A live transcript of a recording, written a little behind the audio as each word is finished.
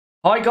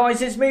Hi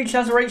guys, it's me,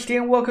 ChazzaHDF,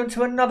 and welcome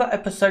to another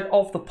episode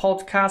of the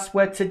podcast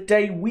where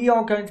today we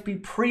are going to be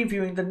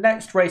previewing the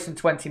next race in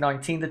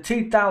 2019, the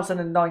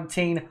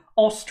 2019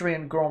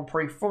 Austrian Grand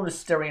Prix from the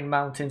Styrian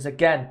Mountains,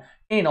 again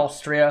in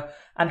Austria,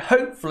 and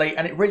hopefully,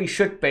 and it really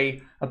should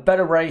be, a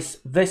better race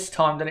this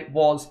time than it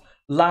was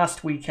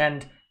last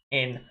weekend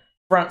in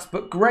France.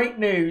 But great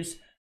news,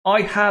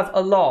 I have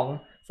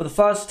along, for the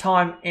first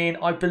time in,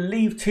 I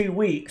believe, 2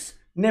 weeks,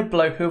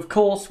 Niblo, who of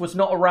course was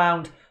not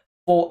around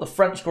for the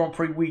French Grand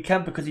Prix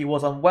weekend because he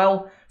was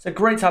unwell. So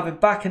great to have him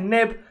back. And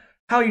Nib,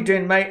 how are you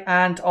doing, mate?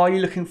 And are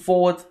you looking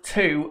forward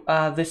to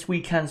this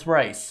weekend's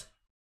race?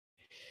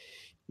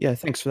 Yeah,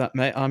 thanks for that,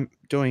 mate. I'm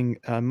doing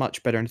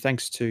much better, and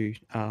thanks to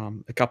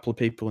a couple of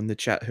people in the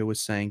chat who were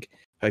saying,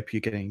 "Hope you're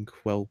getting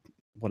well,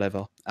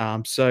 whatever."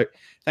 So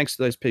thanks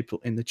to those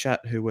people in the chat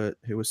who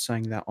were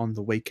saying that on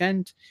the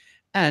weekend,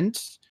 and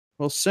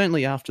well,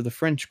 certainly after the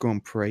French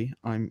Grand Prix,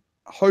 I'm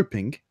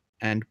hoping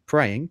and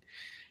praying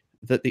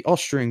that the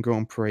Austrian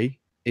Grand Prix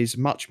is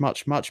much,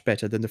 much, much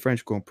better than the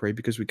French Grand Prix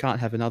because we can't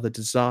have another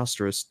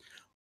disastrous,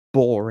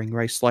 boring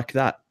race like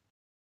that.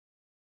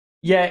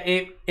 Yeah,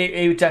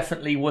 it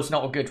definitely was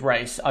not a good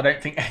race. I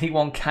don't think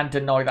anyone can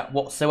deny that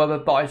whatsoever,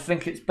 but I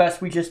think it's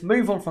best we just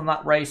move on from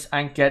that race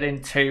and get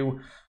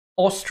into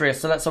Austria.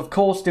 So let's, of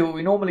course, do what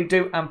we normally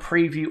do and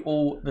preview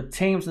all the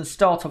teams and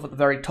start off at the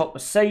very top.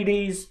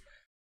 Mercedes.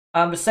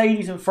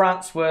 Mercedes in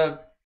France were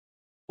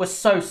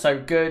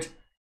so good.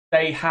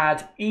 They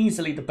had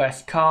easily the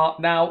best car.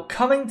 Now,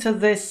 coming to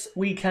this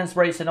weekend's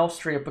race in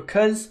Austria,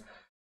 because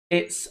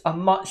it's a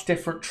much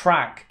different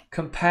track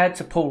compared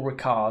to Paul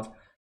Ricard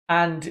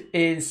and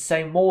is,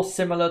 say, more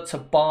similar to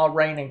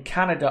Bahrain and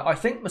Canada, I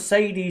think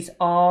Mercedes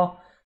are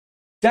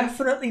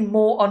definitely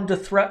more under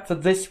threat for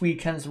this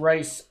weekend's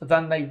race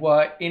than they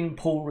were in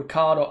Paul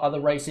Ricard or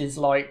other races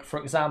like,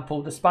 for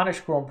example, the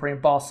Spanish Grand Prix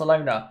in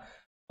Barcelona.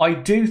 I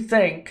do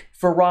think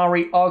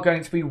Ferrari are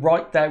going to be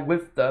right there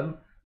with them.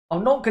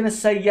 I'm not going to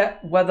say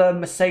yet whether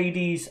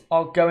Mercedes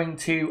are going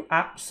to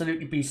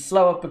absolutely be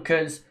slower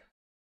because,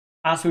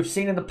 as we've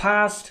seen in the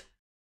past,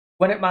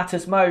 when it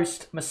matters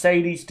most,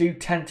 Mercedes do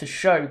tend to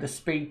show the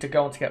speed to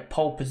go on to get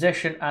pole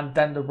position and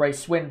then the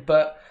race win.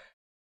 But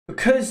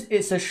because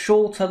it's a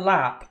shorter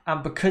lap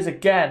and because,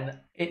 again,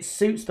 it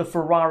suits the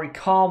Ferrari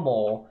car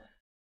more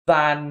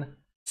than,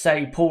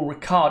 say, Paul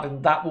Ricard,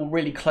 and that will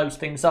really close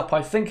things up,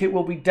 I think it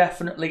will be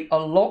definitely a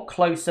lot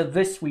closer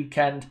this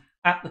weekend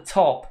at the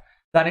top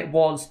than it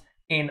was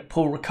in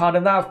Paul Ricard.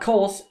 And that, of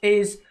course,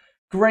 is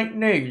great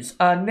news.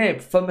 Nib,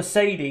 for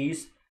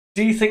Mercedes,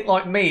 do you think,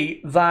 like me,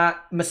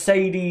 that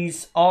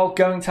Mercedes are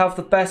going to have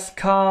the best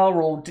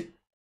car? Or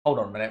hold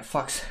on a minute,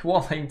 fuck,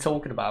 what am I even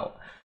talking about?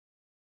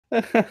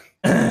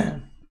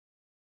 Do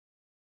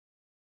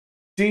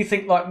you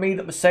think, like me,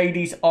 that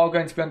Mercedes are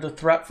going to be under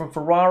threat from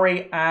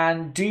Ferrari?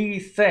 And do you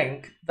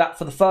think that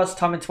for the first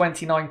time in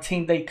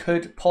 2019, they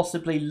could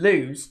possibly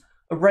lose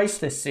a race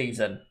this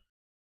season?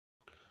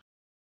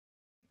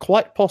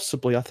 Quite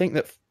possibly. I think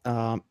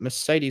that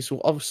Mercedes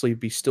will obviously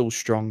be still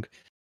strong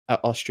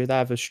at Austria. They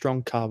have a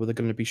strong car where they're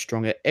going to be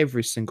strong at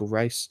every single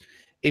race,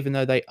 even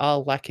though they are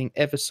lacking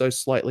ever so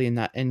slightly in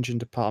that engine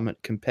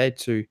department compared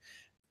to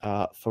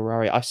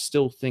Ferrari. I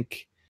still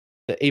think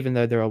that even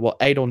though there are,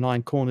 8 or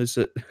 9 corners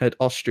at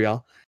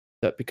Austria,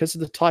 that because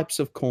of the types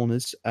of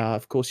corners,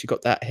 of course, you've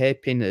got that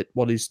hairpin at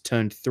what is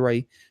turn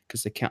 3,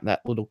 because they count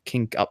that little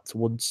kink up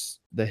towards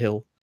the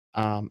hill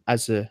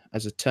as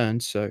a turn.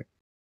 So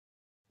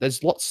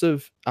there's lots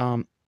of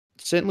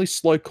certainly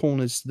slow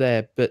corners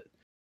there, but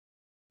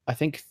I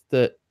think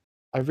that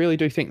I really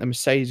do think the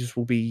Mercedes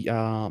will be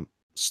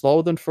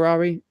slower than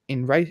Ferrari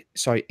in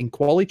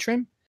quali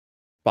trim,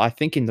 but I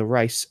think in the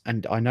race,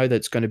 and I know that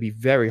it's going to be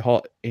very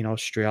hot in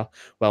Austria.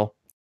 Well,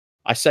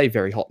 I say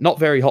very hot, not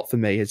very hot for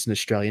me as an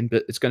Australian,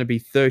 but it's going to be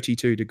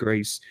 32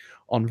 degrees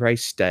on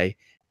race day,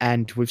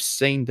 and we've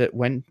seen that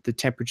when the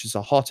temperatures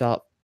are hot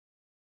up,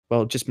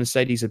 well, just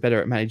Mercedes are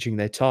better at managing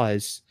their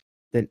tires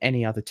than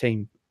any other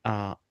team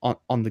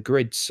on the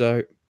grid.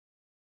 So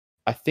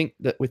I think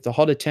that with the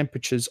hotter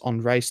temperatures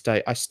on race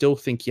day, I still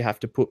think you have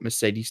to put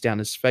Mercedes down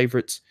as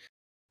favourites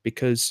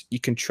because you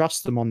can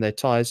trust them on their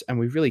tyres, and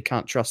we really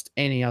can't trust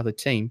any other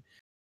team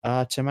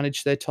to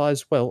manage their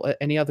tyres well at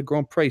any other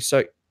Grand Prix.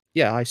 So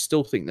yeah, I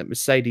still think that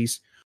Mercedes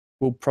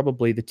will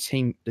probably the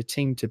team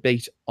to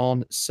beat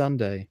on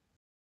Sunday.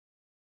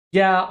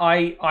 Yeah,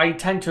 I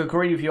tend to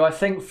agree with you. I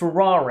think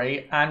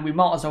Ferrari, and we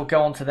might as well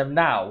go on to them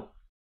now.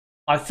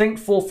 I think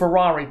for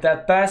Ferrari,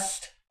 their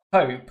best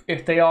hope,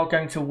 if they are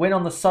going to win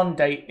on the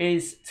Sunday,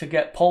 is to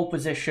get pole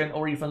position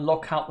or even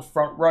lock out the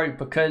front row.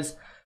 Because,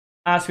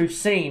 as we've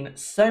seen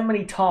so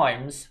many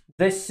times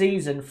this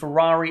season,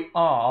 Ferrari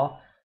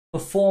are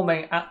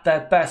performing at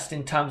their best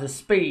in terms of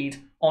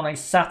speed on a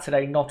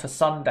Saturday, not a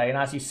Sunday. And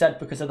as you said,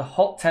 because of the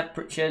hot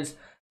temperatures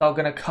that are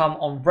going to come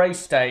on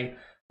race day,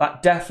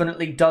 that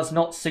definitely does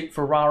not suit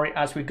Ferrari.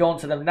 As we go on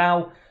to them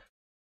now,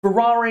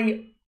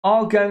 Ferrari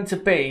are going to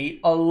be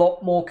a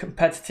lot more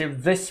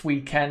competitive this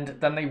weekend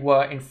than they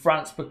were in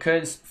France,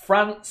 because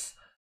France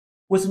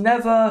was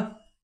never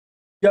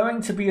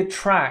going to be a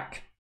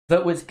track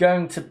that was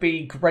going to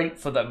be great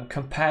for them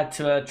compared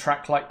to a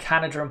track like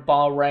Canada and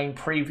Bahrain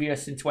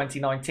previous in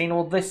 2019,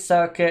 or this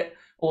circuit,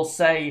 or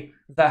say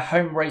their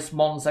home race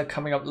Monza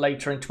coming up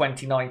later in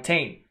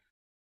 2019.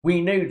 We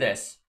knew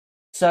this.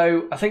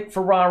 So I think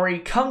Ferrari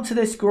come to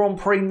this Grand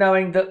Prix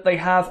knowing that they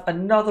have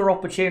another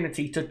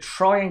opportunity to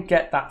try and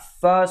get that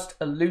first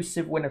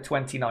elusive win of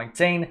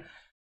 2019.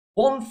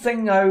 One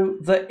thing though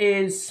that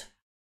is,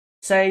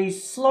 say,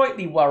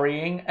 slightly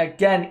worrying,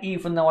 again,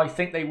 even though I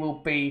think they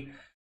will be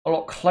a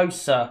lot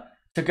closer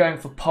to going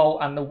for pole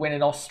and the win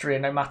in Austria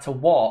no matter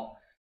what,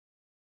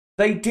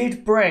 they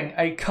did bring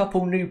a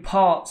couple new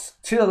parts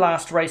to the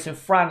last race in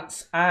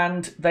France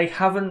and they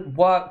haven't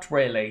worked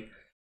really.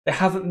 They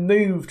haven't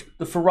moved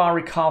the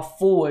Ferrari car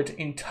forward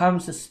in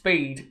terms of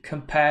speed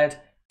compared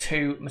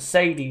to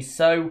Mercedes.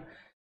 So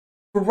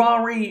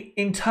Ferrari,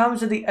 in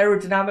terms of the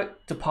aerodynamic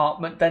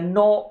department, they're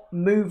not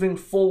moving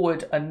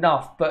forward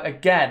enough. But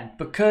again,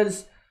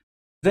 because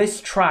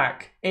this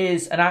track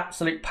is an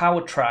absolute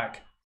power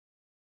track,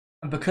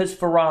 and because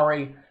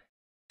Ferrari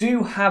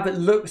do have, it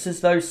looks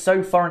as though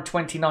so far in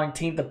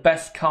 2019, the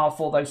best car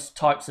for those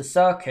types of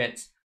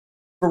circuits,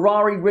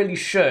 Ferrari really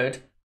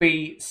should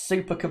be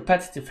super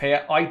competitive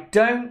here. I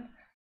don't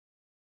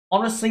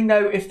honestly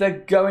know if they're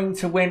going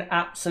to win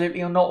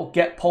absolutely or not, or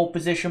get pole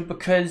position,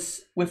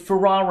 because with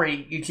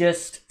Ferrari, you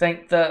just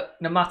think that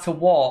no matter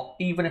what,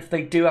 even if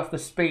they do have the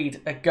speed,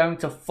 they're going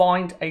to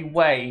find a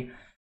way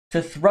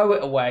to throw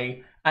it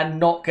away and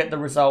not get the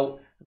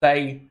result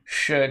they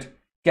should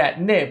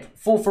get. Nib,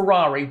 for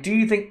Ferrari, do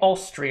you think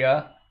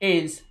Austria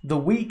is the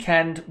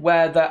weekend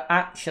where they're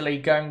actually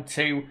going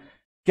to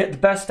get the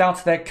best out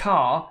of their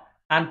car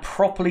and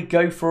properly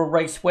go for a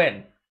race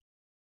win?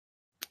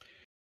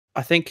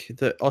 I think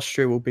that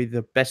Austria will be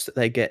the best that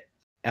they get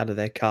out of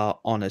their car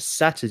on a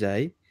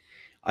Saturday.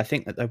 I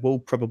think that they will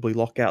probably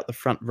lock out the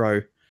front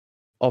row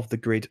of the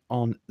grid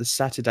on the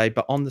Saturday.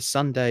 But on the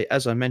Sunday,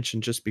 as I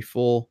mentioned just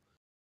before,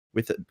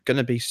 with it going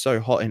to be so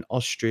hot in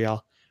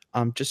Austria,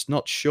 I'm just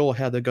not sure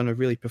how they're going to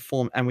really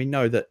perform. And we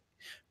know that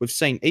we've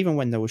seen, even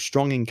when they were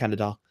strong in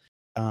Canada,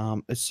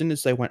 as soon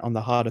as they went on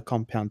the harder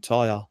compound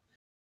tyre,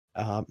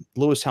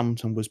 Lewis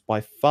Hamilton was by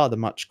far the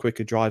much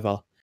quicker driver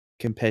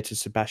compared to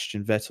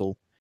Sebastian Vettel.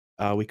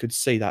 We could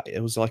see that it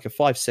was like a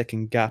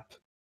 5-second gap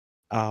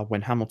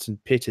when Hamilton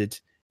pitted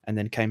and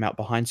then came out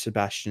behind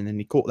Sebastian, and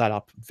he caught that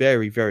up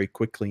very, very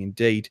quickly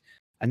indeed.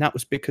 And that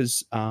was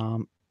because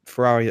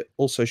Ferrari are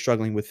also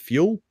struggling with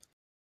fuel.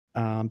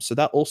 So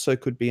that also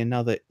could be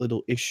another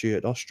little issue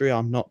at Austria.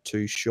 I'm not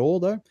too sure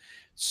though.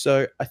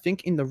 So I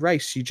think in the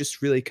race, you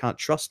just really can't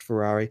trust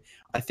Ferrari.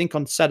 I think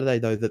on Saturday,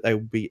 though, that they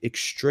will be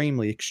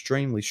extremely,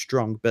 extremely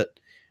strong. But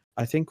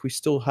I think we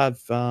still have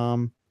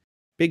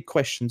big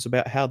questions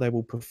about how they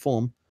will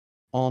perform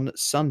on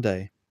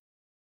Sunday.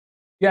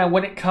 Yeah,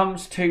 when it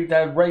comes to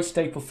their race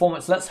day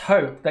performance, let's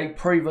hope they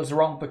prove us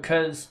wrong,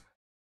 because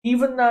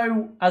even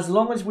though as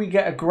long as we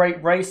get a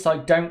great race, I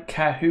don't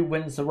care who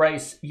wins the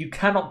race, you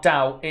cannot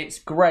doubt it's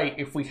great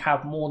if we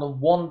have more than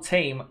one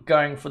team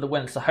going for the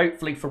win. So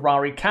hopefully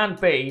Ferrari can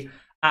be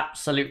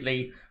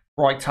absolutely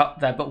right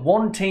up there. But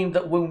one team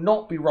that will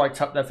not be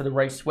right up there for the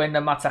race win, no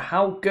matter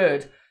how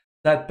good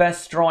their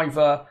best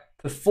driver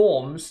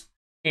performs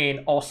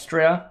in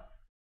Austria,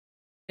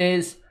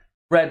 is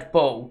Red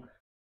Bull.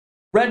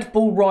 Red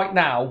Bull right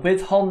now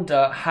with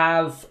Honda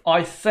have,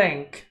 I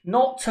think,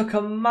 not took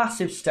a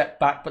massive step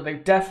back, but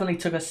they've definitely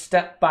took a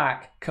step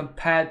back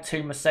compared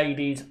to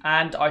Mercedes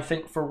and I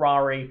think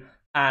Ferrari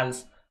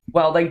as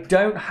well. They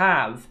don't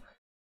have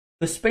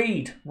the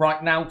speed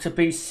right now to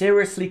be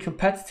seriously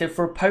competitive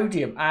for a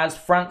podium, as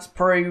France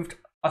proved.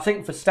 I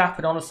think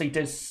Verstappen honestly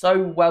did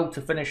so well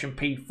to finish in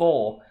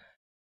P4,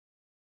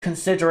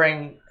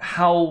 considering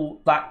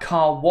how that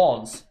car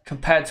was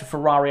compared to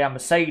Ferrari and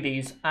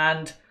Mercedes.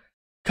 And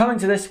coming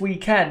to this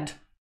weekend,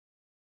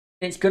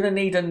 it's going to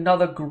need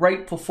another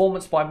great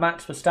performance by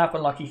Max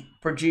Verstappen like he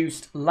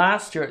produced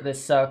last year at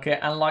this circuit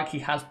and like he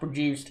has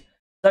produced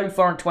so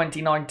far in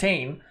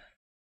 2019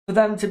 for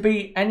them to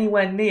be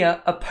anywhere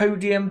near a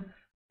podium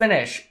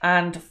finish.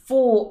 And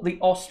for the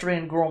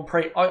Austrian Grand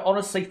Prix, I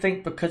honestly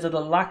think because of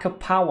the lack of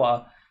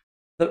power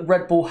that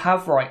Red Bull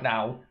have right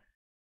now,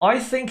 I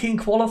think in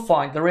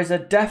qualifying there is a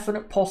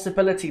definite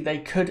possibility they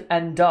could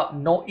end up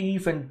not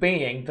even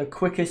being the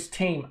quickest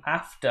team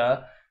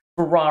after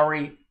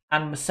Ferrari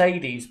and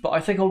Mercedes. But I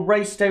think on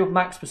race day with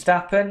Max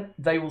Verstappen,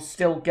 they will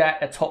still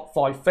get a top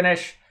 5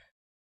 finish.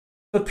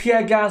 For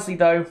Pierre Gasly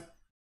though,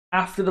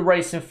 after the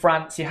race in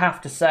France, you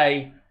have to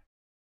say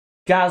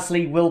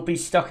Gasly will be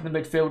stuck in the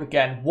midfield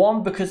again.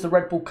 One, because the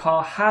Red Bull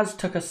car has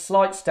took a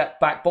slight step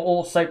back, but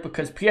also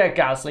because Pierre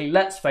Gasly,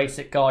 let's face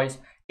it guys,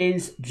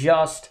 is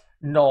just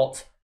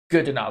not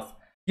good enough.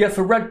 Yeah,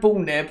 for Red Bull,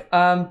 Nib,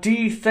 do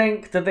you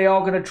think that they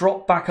are going to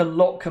drop back a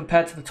lot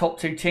compared to the top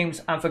 2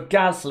 teams? And for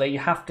Gasly, you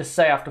have to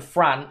say after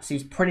France,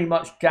 he's pretty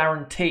much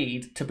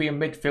guaranteed to be a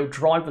midfield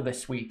driver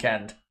this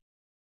weekend.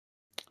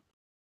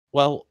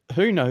 Well,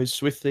 who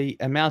knows? With the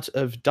amount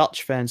of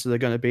Dutch fans that are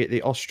going to be at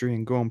the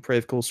Austrian Grand Prix,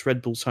 of course,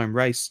 Red Bull's home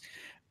race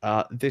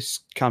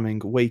this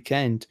coming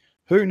weekend,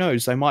 who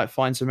knows? They might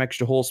find some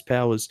extra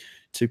horsepowers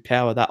to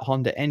power that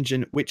Honda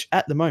engine, which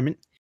at the moment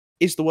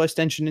is the worst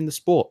engine in the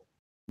sport,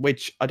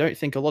 which I don't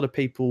think a lot of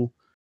people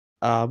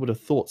would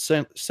have thought,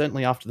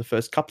 certainly after the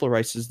first couple of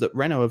races, that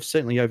Renault have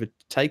certainly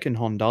overtaken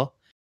Honda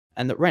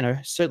and that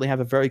Renault certainly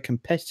have a very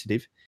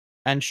competitive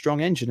and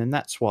strong engine. And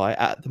that's why,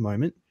 at the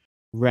moment,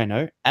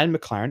 Renault and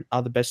McLaren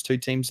are the best two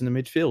teams in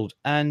the midfield.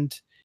 And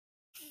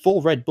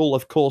for Red Bull,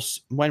 of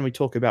course, when we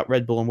talk about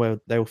Red Bull and where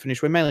they will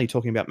finish, we're mainly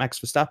talking about Max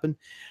Verstappen.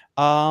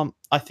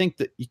 I think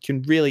that you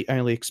can really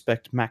only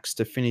expect Max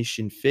to finish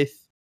in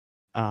fifth,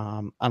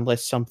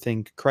 unless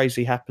something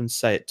crazy happens,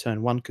 say at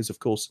turn one, because, of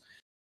course,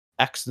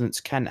 accidents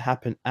can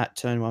happen at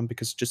turn one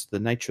because just the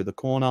nature of the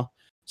corner.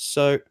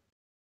 So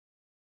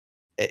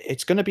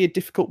it's going to be a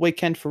difficult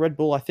weekend for Red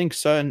Bull, I think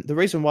so. And the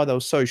reason why they were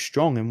so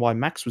strong and why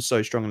Max was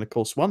so strong and, of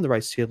course, won the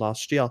race here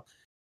last year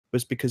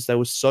was because they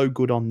were so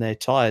good on their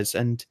tyres.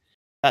 And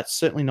that's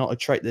certainly not a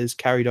trait that is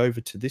carried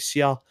over to this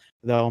year.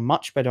 They are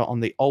much better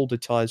on the older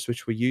tyres,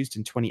 which were used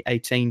in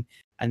 2018.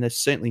 And they're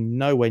certainly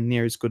nowhere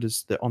near as good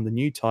as on the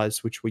new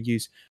tyres, which were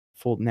used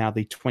for now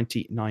the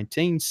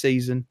 2019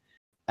 season.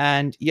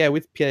 And yeah,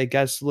 with Pierre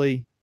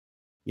Gasly,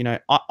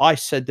 I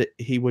said that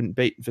he wouldn't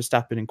beat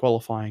Verstappen in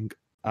qualifying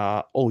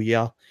all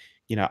year.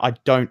 I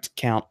don't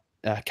count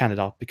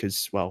Canada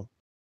because, well,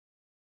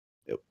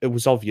 it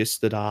was obvious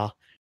that,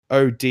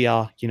 oh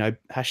dear,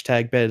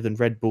 hashtag better than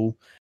Red Bull.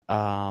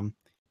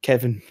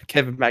 Kevin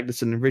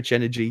Magnussen and Rich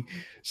Energy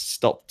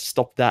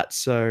stopped that.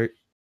 So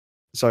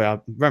sorry,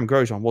 Roman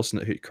Grosjean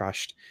wasn't it who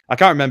crashed. I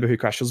can't remember who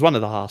crashed. It was one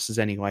of the Haas's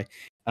anyway.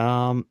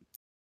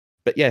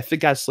 But yeah, for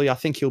Gasly, I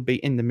think he'll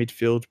be in the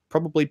midfield,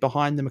 probably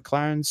behind the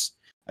McLarens.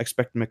 I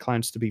expect the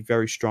McLarens to be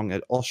very strong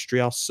at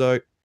Austria. So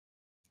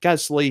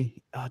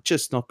Gasly,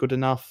 just not good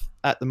enough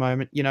at the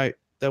moment.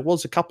 There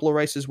was a couple of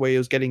races where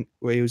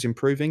he was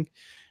improving,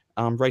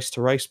 race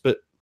to race, but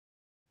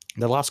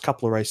the last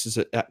couple of races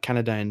at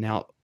Canada and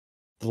now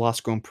the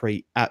last Grand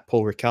Prix at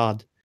Paul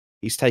Ricard,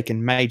 he's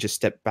taken major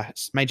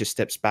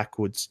steps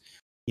backwards.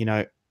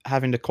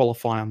 Having to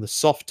qualify on the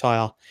soft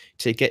tire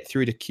to get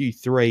through to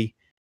Q3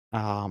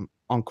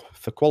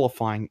 for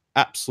qualifying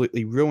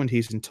absolutely ruined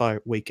his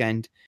entire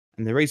weekend.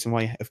 And the reason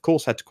why he, of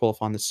course, had to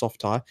qualify on the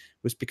soft tire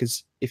was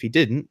because if he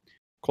didn't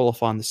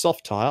qualify on the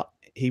soft tire,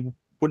 he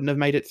wouldn't have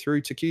made it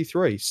through to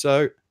Q3.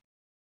 So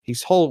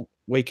his whole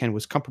weekend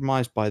was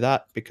compromised by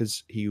that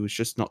because he was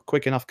just not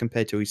quick enough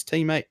compared to his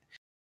teammate.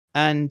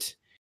 And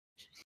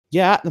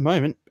yeah, at the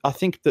moment, I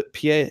think that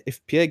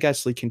if Pierre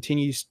Gasly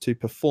continues to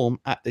perform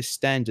at this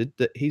standard,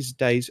 that his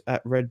days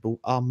at Red Bull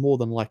are more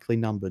than likely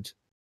numbered.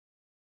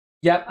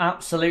 Yep,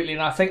 absolutely.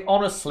 And I think,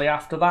 honestly,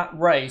 after that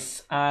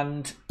race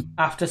and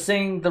after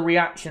seeing the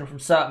reaction from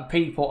certain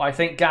people, I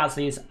think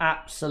Gasly is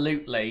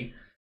absolutely,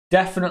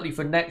 definitely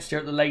for next year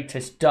at the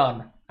latest,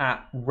 done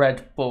at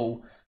Red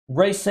Bull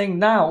Racing.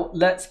 Now,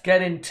 let's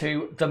get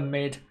into the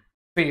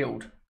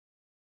midfield.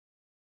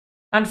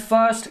 And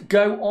first,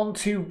 go on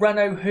to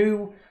Renault,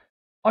 who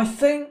I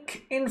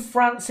think in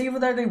France,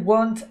 even though they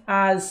weren't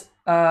as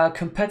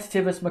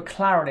competitive as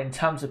McLaren in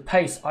terms of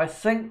pace, I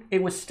think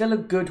it was still a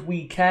good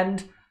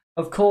weekend.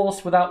 Of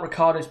course, without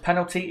Ricciardo's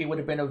penalty, it would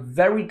have been a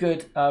very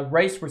good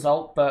race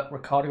result, but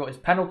Ricciardo got his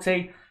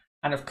penalty,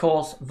 and of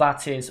course,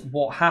 that is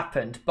what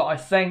happened. But I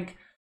think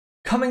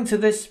coming to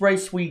this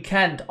race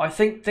weekend, I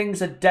think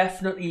things are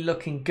definitely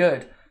looking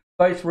good.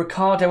 Both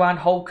Ricciardo and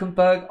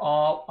Hülkenberg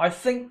are, I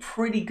think,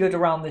 pretty good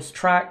around this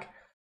track,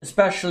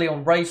 especially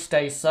on race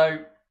day.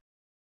 So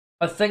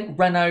I think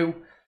Renault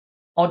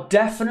are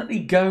definitely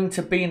going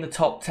to be in the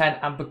top 10,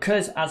 and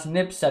because, as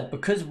Nib said,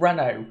 because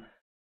Renault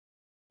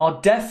are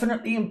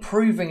definitely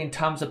improving in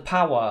terms of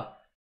power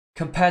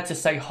compared to,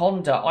 say,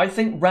 Honda, I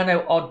think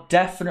Renault are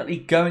definitely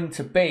going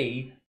to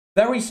be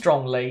very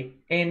strongly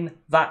in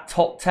that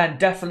top 10,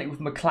 definitely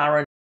with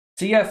McLaren.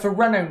 So yeah, for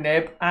Renault,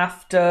 Nib,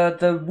 after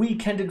the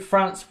weekend in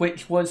France,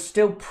 which was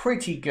still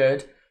pretty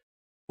good,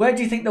 where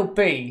do you think they'll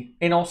be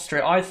in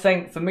Austria? I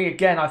think, for me,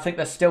 again, I think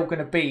they're still going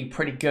to be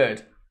pretty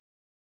good.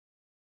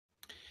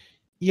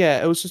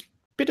 Yeah, it was a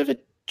bit of a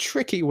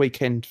tricky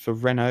weekend for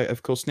Renault.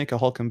 Of course, Nico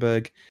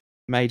Hülkenberg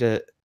made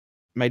a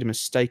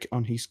mistake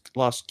on his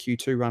last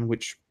Q2 run,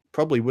 which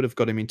probably would have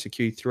got him into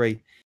Q3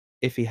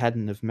 if he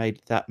hadn't have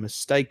made that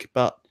mistake.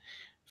 But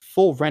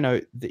for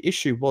Renault, the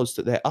issue was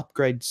that their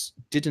upgrades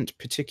didn't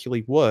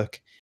particularly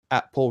work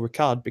at Paul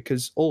Ricard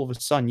because all of a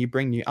sudden you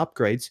bring new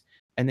upgrades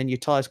and then your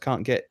tyres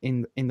can't get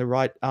in the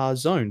right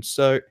zone.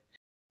 So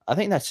I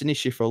think that's an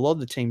issue for a lot of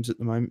the teams at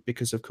the moment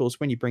because, of course,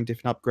 when you bring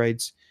different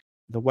upgrades,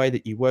 the way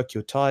that you work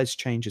your tyres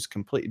changes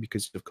completely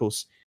because, of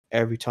course,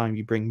 every time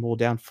you bring more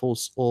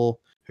downforce or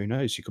who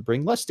knows, you could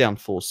bring less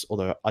downforce,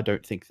 although I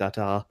don't think that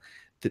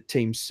the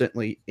teams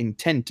certainly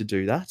intend to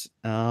do that.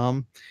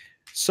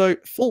 So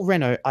for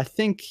Renault, I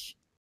think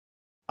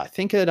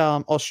at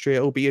Austria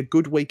it will be a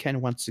good weekend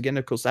once again.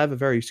 Of course, they have a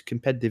very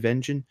competitive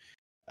engine,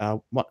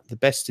 the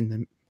best in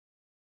the,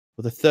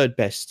 well, the third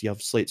best.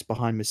 Obviously, it's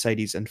behind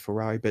Mercedes and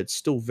Ferrari, but it's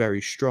still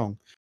very strong.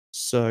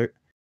 So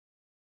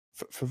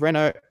for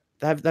Renault,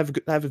 they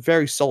have a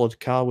very solid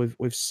car.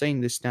 We've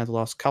seen this now the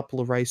last couple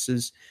of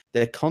races.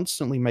 They're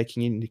constantly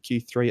making it into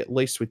Q3, at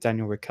least with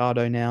Daniel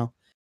Ricciardo now.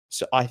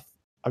 So I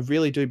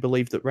really do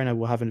believe that Renault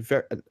will have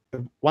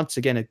once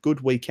again a good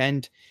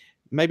weekend.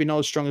 Maybe not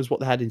as strong as what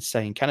they had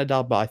in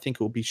Canada, but I think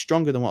it will be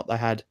stronger than what they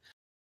had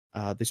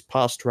this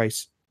past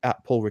race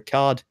at Paul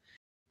Ricard.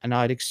 And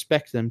I'd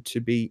expect them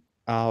to be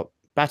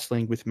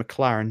battling with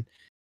McLaren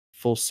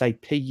for, say,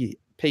 P6,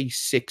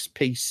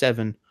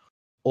 P7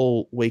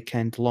 all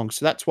weekend long.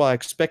 So that's why I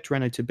expect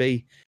Renault to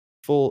be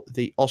for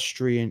the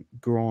Austrian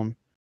Grand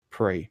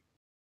Prix.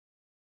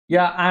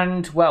 Yeah,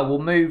 and well, we'll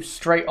move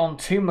straight on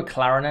to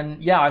McLaren.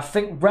 And yeah, I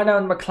think Renault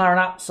and McLaren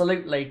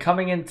absolutely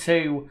coming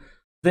into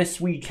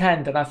this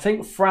weekend. And I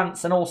think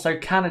France and also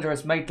Canada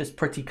has made this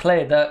pretty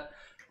clear that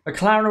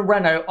McLaren and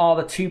Renault are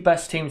the two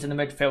best teams in the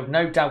midfield,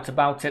 no doubt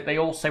about it. They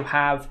also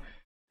have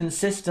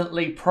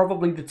consistently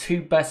probably the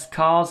two best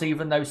cars,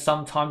 even though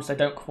sometimes they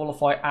don't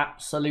qualify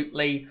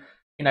absolutely,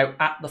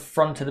 at the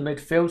front of the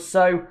midfield.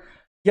 So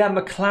yeah,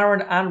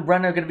 McLaren and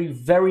Renault are going to be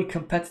very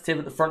competitive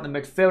at the front of the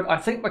midfield. I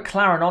think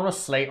McLaren,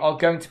 honestly, are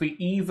going to be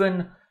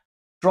even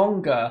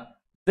stronger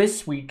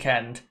this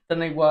weekend than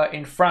they were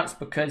in France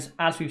because,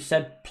 as we've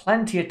said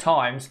plenty of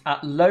times,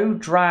 at low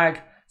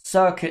drag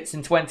circuits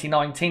in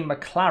 2019,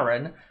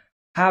 McLaren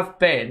have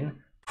been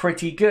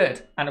pretty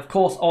good. And of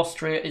course,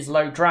 Austria is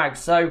low drag.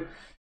 So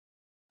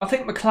I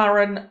think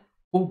McLaren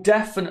will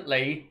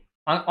definitely,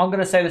 I'm going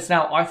to say this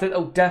now, I think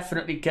they'll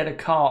definitely get a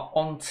car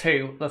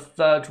onto the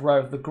third row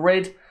of the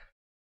grid.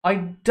 I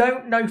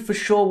don't know for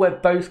sure where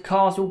both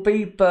cars will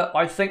be, but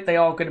I think they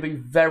are going to be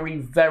very,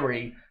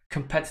 very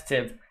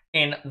competitive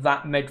in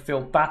that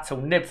midfield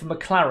battle. Nib, for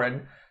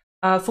McLaren,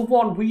 for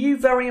one, were you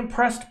very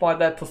impressed by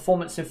their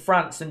performance in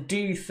France, and do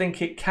you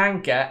think it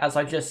can get, as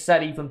I just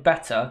said, even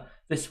better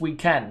this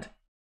weekend?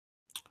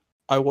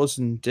 I was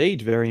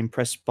indeed very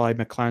impressed by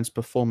McLaren's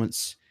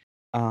performance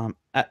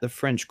at the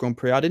French Grand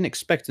Prix. I didn't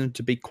expect them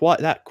to be quite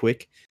that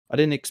quick. I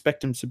didn't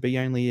expect them to be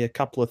only a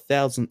couple of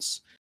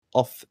thousandths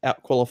off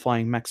out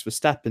qualifying Max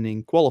Verstappen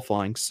in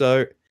qualifying.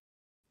 So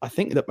I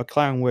think that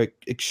McLaren were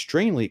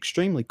extremely,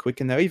 extremely quick,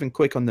 and they're even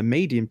quick on the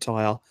medium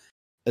tyre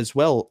as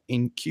well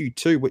in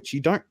Q2, which you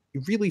don't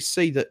really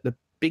see that the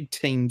big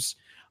teams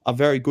are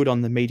very good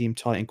on the medium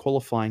tyre in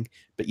qualifying,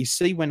 but you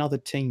see when other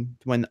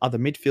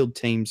midfield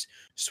teams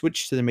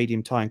switch to the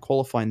medium tyre in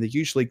qualifying, they're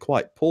usually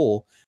quite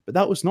poor. But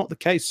that was not the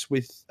case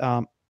with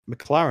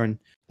McLaren.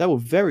 They were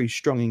very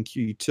strong in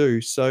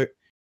Q2, so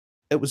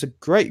it was a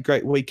great,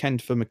 great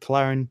weekend for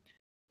McLaren,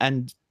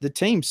 and the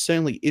team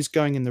certainly is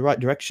going in the right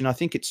direction. I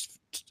think it's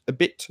a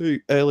bit too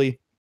early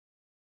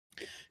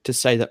to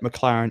say that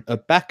McLaren are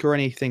back or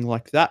anything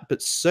like that,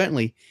 but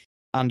certainly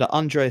under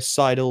Andreas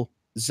Seidel,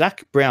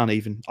 Zach Brown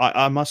even,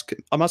 I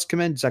must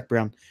commend Zach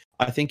Brown.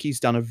 I think he's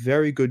done a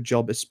very good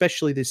job,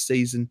 especially this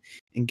season,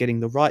 in getting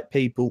the right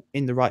people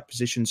in the right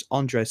positions.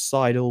 Andreas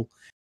Seidel,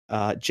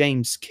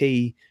 James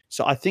Key.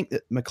 So I think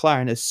that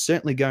McLaren is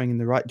certainly going in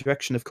the right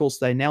direction. Of course,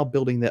 they're now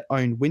building their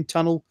own wind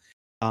tunnel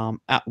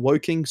at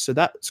Woking, so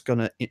that's going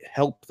to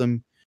help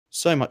them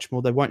so much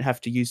more. They won't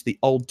have to use the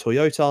old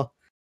Toyota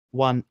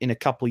one in a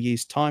couple of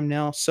years' time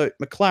now. So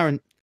McLaren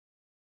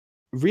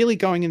really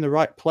going in the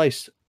right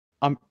place.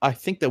 I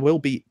think there will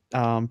be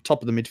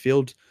top of the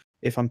midfield,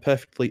 if I'm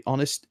perfectly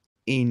honest,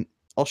 in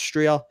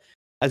Austria,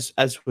 as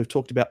we've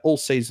talked about all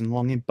season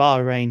long. In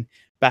Bahrain,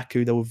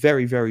 Baku, they were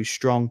very, very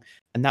strong,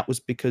 and that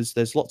was because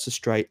there's lots of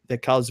straight. Their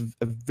cars are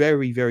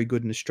very, very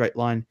good in a straight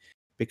line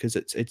because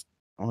it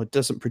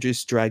doesn't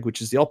produce drag,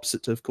 which is the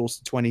opposite to, of course,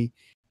 the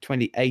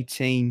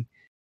 2018.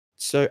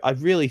 So I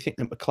really think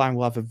that McLaren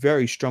will have a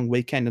very strong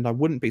weekend, and I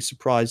wouldn't be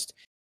surprised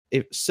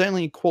if,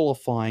 certainly in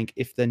qualifying,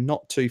 if they're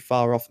not too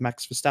far off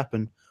Max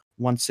Verstappen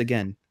once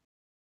again.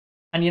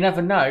 And you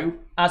never know,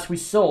 as we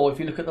saw, if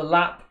you look at the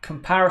lap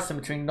comparison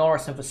between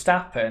Norris and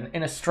Verstappen,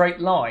 in a straight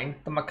line,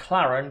 the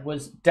McLaren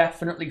was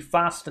definitely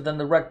faster than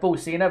the Red Bull.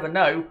 So you never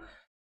know,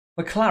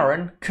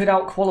 McLaren could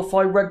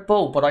out-qualify Red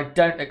Bull, but I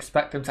don't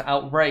expect them to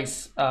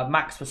outrace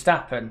Max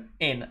Verstappen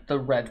in the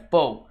Red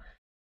Bull.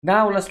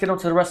 Now let's get on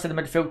to the rest of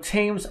the midfield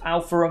teams.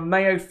 Alfa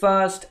Romeo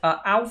first.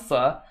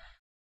 Alfa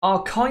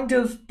are kind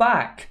of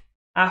back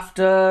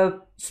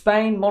after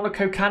Spain,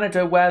 Monaco,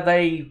 Canada, where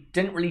they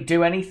didn't really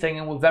do anything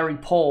and were very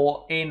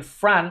poor. In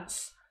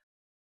France,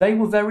 they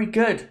were very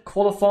good.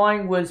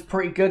 Qualifying was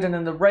pretty good, and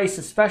in the race,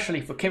 especially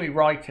for Kimi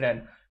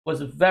Raikkonen,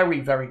 was very,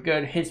 very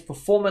good. His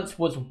performance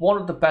was one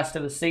of the best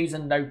of the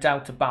season, no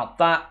doubt about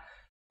that.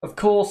 Of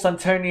course,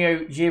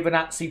 Antonio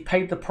Giovinazzi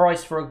paid the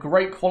price for a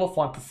great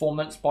qualifying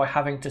performance by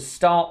having to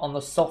start on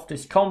the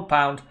softest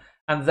compound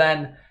and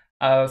then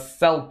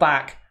fell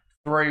back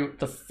through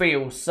the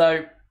field.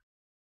 So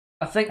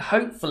I think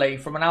hopefully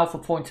from an Alfa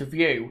point of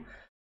view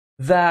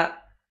that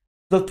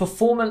the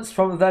performance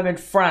from them in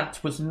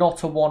France was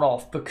not a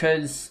one-off,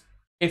 because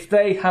if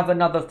they have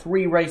another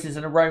 3 races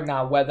in a row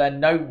now where they're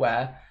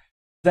nowhere,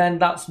 then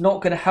that's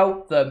not going to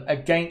help them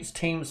against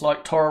teams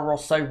like Toro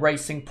Rosso,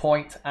 Racing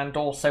Point, and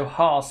also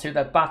Haas, who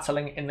they're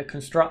battling in the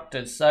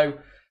Constructors. So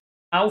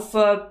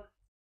Alfa,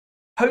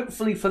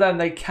 hopefully for them,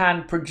 they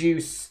can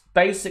produce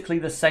basically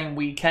the same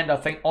weekend. I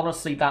think,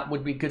 honestly, that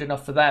would be good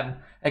enough for them.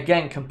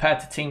 Again, compared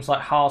to teams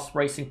like Haas,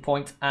 Racing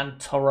Point, and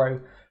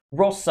Toro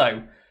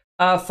Rosso.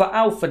 For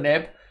Alpha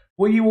Nib,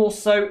 were you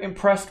also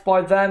impressed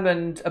by them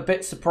and a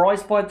bit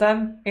surprised by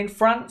them in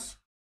France?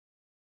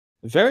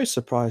 Very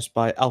surprised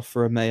by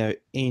Alfa Romeo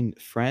in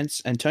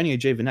France. Antonio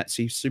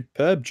Giovinazzi,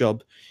 superb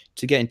job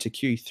to get into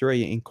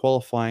Q3 in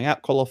qualifying,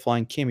 out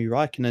qualifying Kimi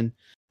Raikkonen,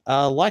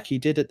 like he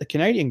did at the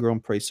Canadian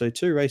Grand Prix. So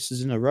 2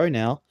 races in a row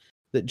now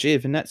that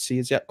Giovinazzi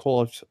has out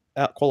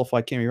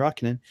qualified Kimi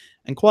Raikkonen.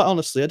 And quite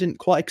honestly, I didn't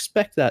quite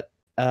expect that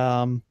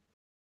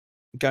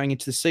going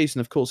into the season.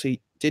 Of course,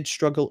 he did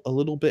struggle a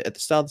little bit at the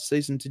start of the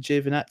season to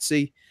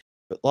Giovinazzi,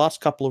 but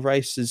last couple of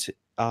races,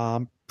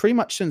 pretty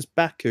much since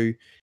Baku,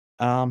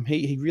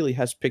 he really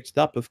has picked it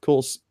up. Of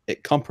course,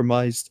 it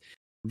compromised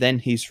then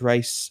his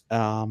race,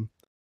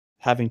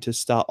 having to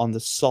start on the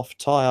soft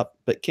tyre.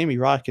 But Kimi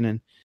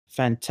Raikkonen,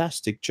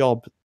 fantastic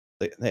job.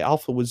 The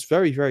Alpha was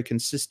very, very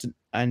consistent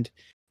and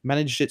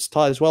managed its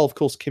tyres well. Of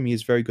course, Kimi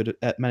is very good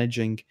at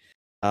managing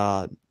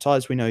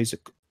tyres. We know he's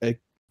a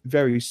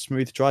very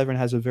smooth driver and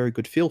has a very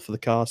good feel for the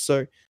car.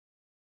 So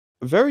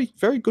very,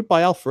 very good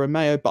by Alfa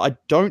Romeo, but I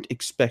don't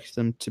expect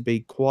them to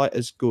be quite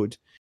as good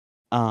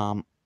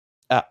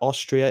at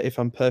Austria, if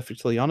I'm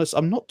perfectly honest.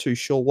 I'm not too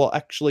sure what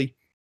actually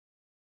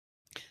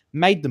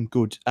made them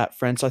good at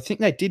France. I think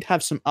they did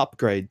have some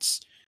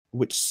upgrades,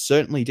 which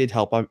certainly did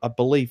help. I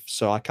believe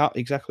so. I can't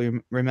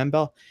exactly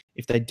remember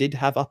if they did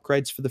have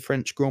upgrades for the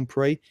French Grand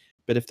Prix,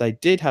 but if they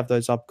did have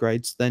those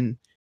upgrades, then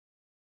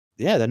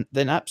yeah,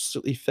 then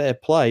absolutely fair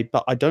play.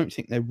 But I don't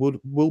think they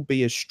will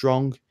be as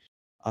strong.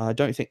 I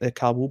don't think their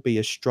car will be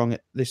as strong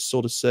at this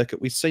sort of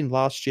circuit. We've seen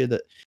last year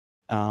that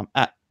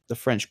at the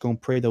French Grand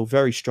Prix, they were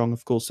very strong.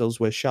 Of course, that was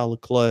where Charles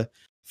Leclerc,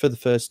 for the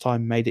first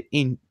time, made it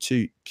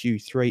into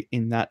Q3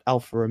 in that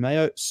Alfa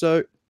Romeo.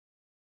 So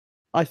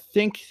I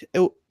think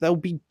they'll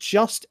be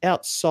just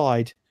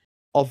outside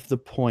of the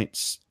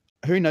points.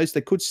 Who knows? They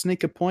could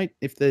sneak a point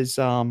if there's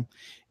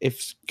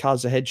if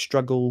cars ahead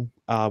struggle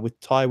with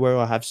tyre wear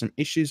or have some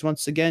issues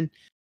once again.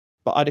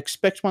 But I'd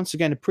expect once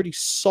again a pretty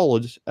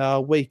solid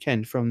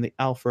weekend from the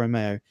Alfa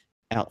Romeo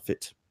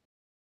outfit.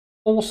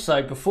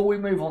 Also, before we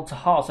move on to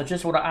Haas, I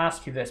just want to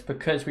ask you this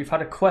because we've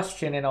had a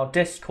question in our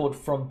Discord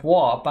from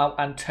Bois about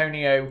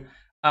Antonio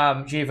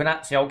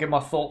Giovinazzi. I'll give my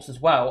thoughts as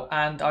well.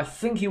 And I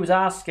think he was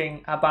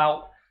asking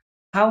about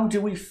how do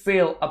we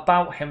feel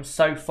about him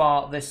so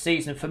far this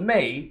season. For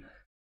me,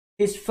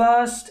 his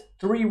first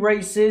 3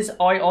 races,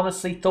 I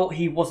honestly thought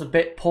he was a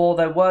bit poor.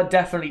 There were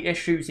definitely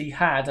issues he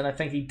had, and I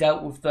think he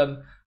dealt with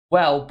them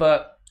well,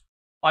 but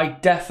I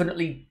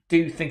definitely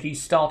do think he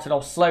started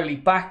off slowly.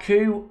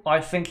 Baku, I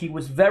think he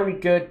was very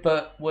good,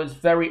 but was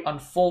very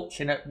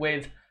unfortunate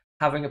with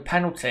having a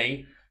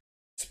penalty.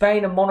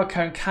 Spain and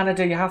Monaco and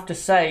Canada, you have to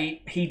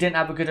say, he didn't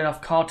have a good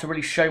enough car to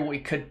really show what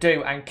he could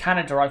do. And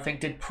Canada, I think,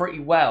 did pretty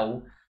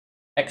well,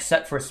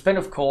 except for a spin,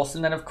 of course.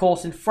 And then, of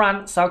course, in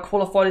France,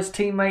 out-qualified his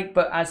teammate,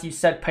 but as you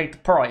said, paid the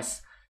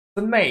price.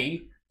 For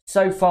me,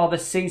 so far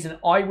this season,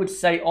 I would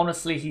say,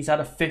 honestly, he's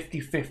had a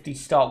 50-50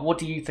 start. What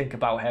do you think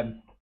about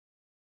him?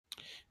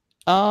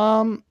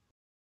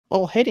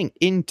 Well, heading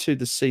into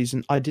the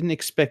season, I didn't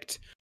expect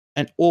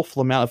an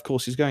awful amount. Of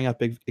course, he's going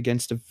up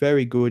against a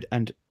very good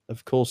and,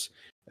 of course,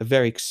 a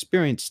very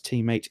experienced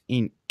teammate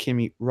in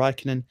Kimi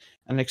Raikkonen,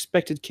 and I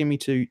expected Kimi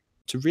to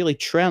really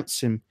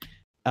trounce him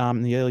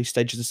in the early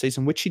stages of the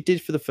season, which he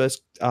did for the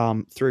first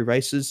 3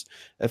 races.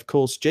 Of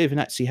course,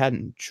 Giovinazzi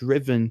hadn't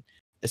driven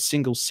a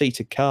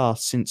single-seater car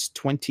since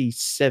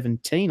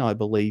 2017, I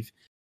believe,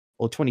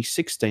 or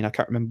 2016. I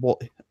can't remember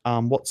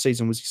what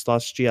season was his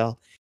last year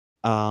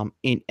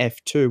in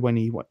F2 when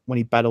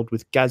he battled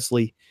with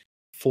Gasly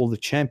for the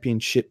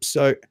championship.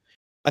 So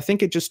I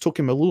think it just took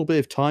him a little bit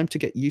of time to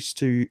get used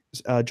to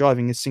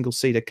driving a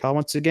single-seater car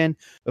once again.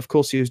 Of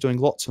course, he was doing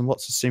lots and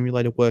lots of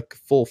simulator work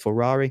for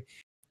Ferrari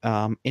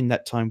in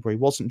that time where he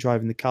wasn't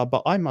driving the car.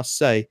 But I must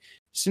say,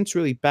 since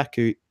really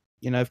Baku,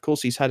 of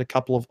course, he's had a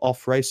couple of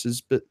off races,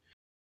 but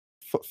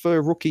for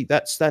a rookie,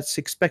 that's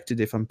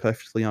expected, if I'm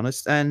perfectly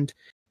honest. And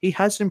he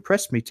has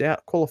impressed me to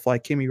out-qualify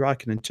Kimi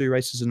Raikkonen 2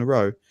 races in a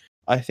row.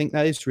 I think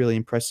that is really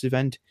impressive.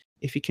 And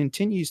if he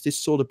continues this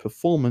sort of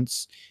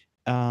performance,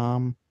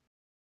 I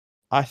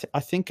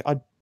think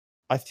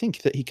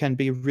that he can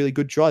be a really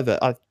good driver.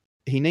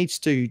 He needs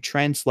to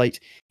translate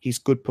his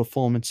good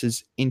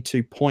performances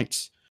into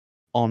points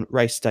on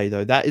race day,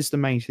 though. That is the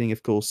main thing,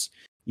 of course.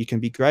 You can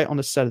be great on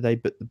a Saturday,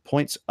 but the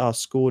points are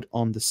scored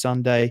on the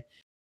Sunday.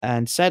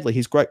 And sadly,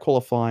 his great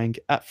qualifying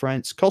at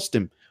France cost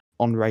him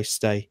on race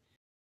day.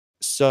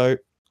 So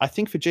I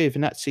think for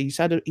Giovinazzi,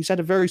 he's had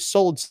a very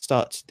solid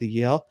start to the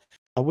year.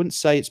 I wouldn't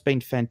say it's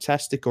been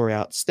fantastic or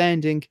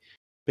outstanding,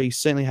 but he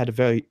certainly had a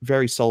very,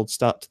 very solid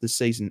start to the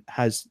season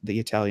as the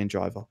Italian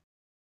driver.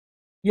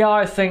 Yeah,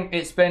 I think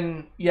it's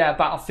been,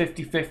 about a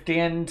 50-50.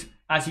 And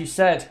as you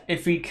said,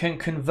 if he can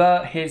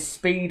convert his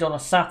speed on a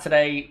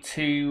Saturday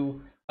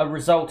to a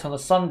result on a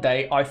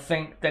Sunday, I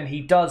think then he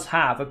does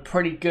have a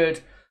pretty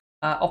good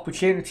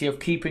opportunity of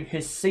keeping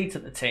his seat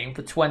at the team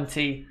for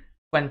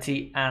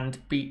 2020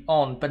 and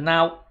beyond. But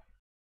now,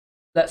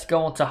 let's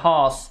go on to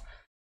Haas.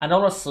 And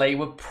honestly,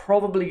 we're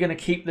probably going to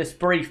keep this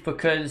brief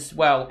because,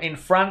 well, in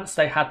France,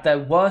 they had their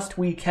worst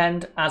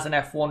weekend as an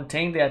F1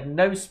 team. They had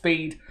no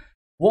speed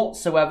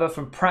whatsoever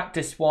from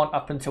practice 1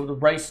 up until the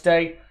race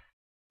day.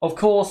 Of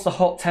course, the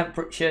hot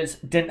temperatures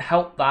didn't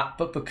help that,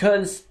 but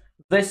because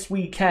this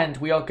weekend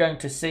we are going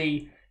to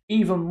see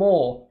even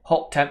more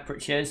hot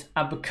temperatures,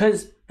 and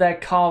because their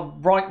car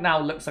right now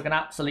looks like an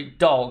absolute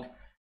dog,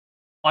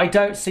 I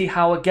don't see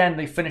how, again,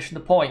 they finish in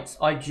the points.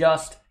 I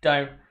just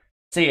don't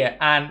see it.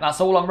 And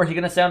that's all I'm really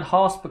going to say on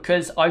Haas,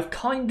 because I've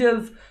kind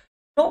of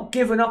not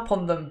given up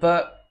on them,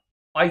 but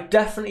I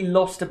definitely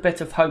lost a bit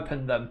of hope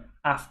in them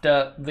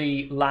after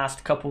the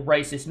last couple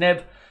races.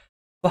 Nib,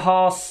 for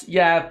Haas,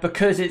 yeah,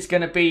 because it's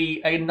going to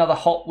be another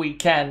hot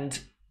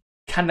weekend,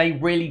 can they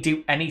really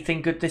do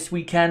anything good this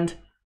weekend?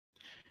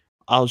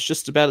 I was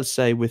just about to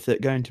say, with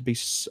it going to be,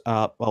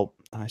 well,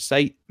 I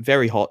say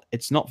very hot.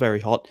 It's not very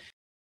hot.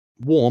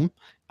 Warm.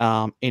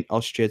 In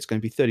Austria, it's going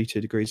to be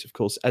 32 degrees, of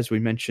course, as we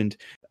mentioned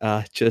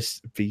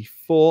just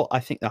before. I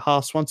think the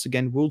Haas, once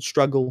again, will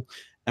struggle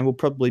and will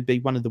probably be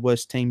one of the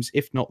worst teams,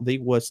 if not the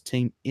worst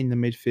team in the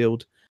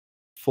midfield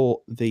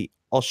for the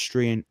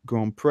Austrian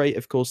Grand Prix.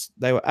 Of course,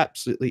 they were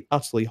absolutely,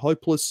 utterly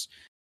hopeless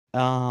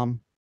in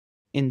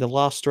the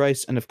last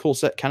race. And of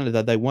course, at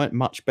Canada, they weren't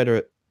much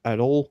better at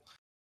all.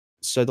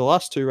 So the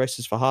last 2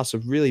 races for Haas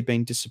have really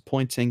been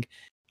disappointing.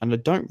 And I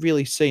don't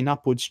really see an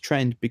upwards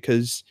trend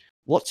because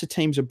lots of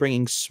teams are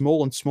bringing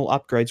small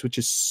upgrades, which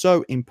is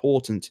so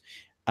important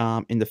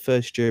in the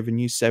first year of a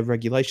new set of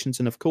regulations.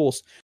 And of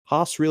course,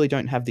 Haas really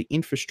don't have the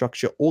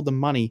infrastructure or the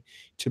money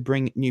to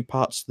bring new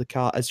parts to the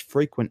car as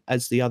frequent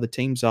as the other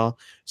teams are.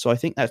 So I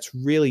think that's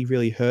really,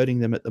 really hurting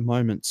them at the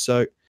moment.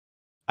 So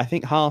I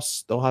think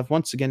Haas, they'll have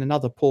once again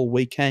another poor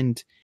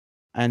weekend,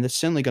 and they're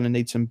certainly going to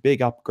need some big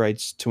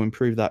upgrades to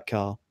improve that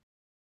car.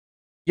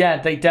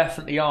 Yeah, they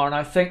definitely are. And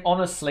I think,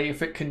 honestly,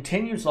 if it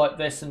continues like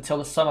this until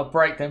the summer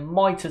break, they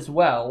might as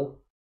well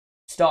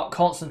start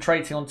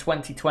concentrating on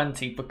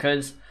 2020,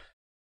 because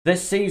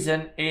this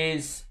season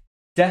is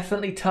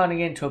definitely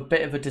turning into a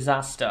bit of a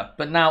disaster.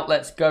 But now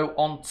let's go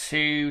on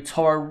to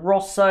Toro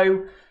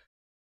Rosso.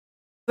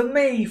 For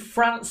me,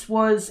 France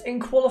was, in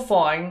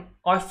qualifying,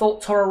 I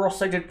thought Toro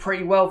Rosso did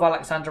pretty well with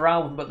Alexander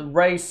Albon, but the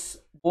race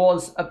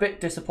was a bit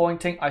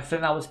disappointing. I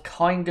think that was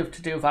kind of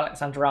to do with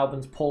Alexander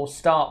Albon's poor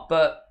start,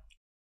 but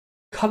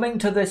coming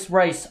to this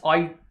race,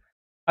 I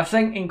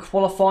think in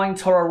qualifying,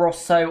 Toro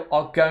Rosso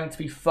are going to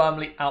be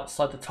firmly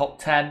outside the top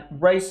 10.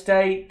 Race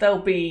day, they'll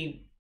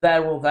be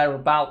there or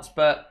thereabouts,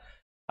 but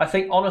I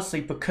think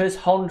honestly, because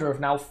Honda have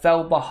now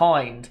fell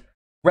behind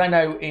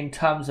Renault in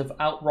terms of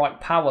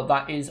outright power,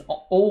 that is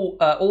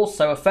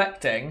also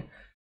affecting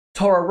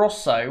Toro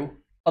Rosso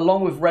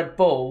along with Red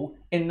Bull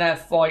in their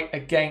fight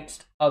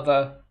against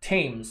other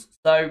teams.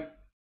 So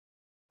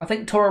I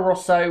think Toro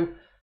Rosso,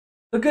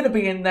 they're going to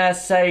be in there,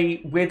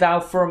 say, with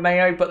Alfa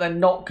Romeo, but they're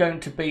not going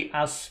to be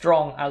as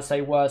strong as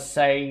they were,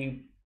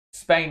 say,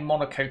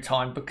 Spain-Monaco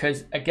time,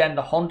 because, again,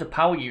 the Honda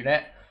power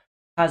unit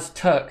has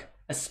took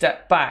a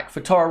step back.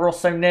 For Toro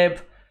Rosso, Nib,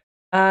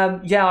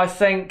 yeah, I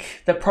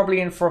think they're probably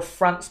in for a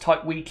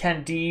France-type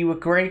weekend. Do you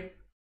agree?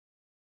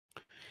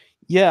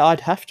 Yeah,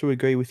 I'd have to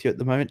agree with you at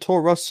the moment.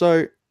 Toro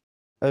Rosso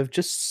have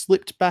just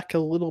slipped back a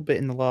little bit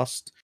in the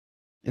last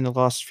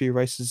few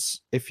races,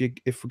 if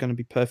we're going to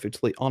be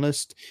perfectly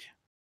honest.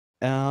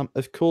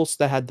 Of course,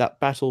 they had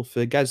that battle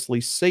for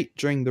Gasly's seat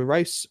during the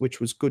race, which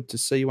was good to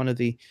see. One of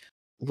the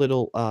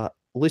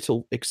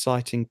little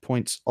exciting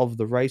points of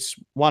the race.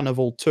 One of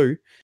all 2,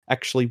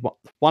 actually,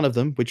 one of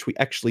them, which we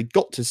actually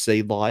got to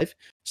see live.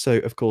 So,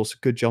 of course,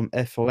 good job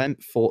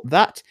FOM for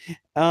that.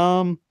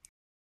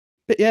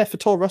 But yeah, for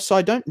Toro Rosso,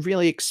 I don't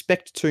really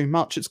expect too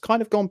much. It's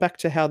kind of gone back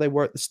to how they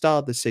were at the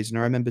start of the season.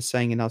 I remember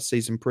saying in our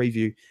season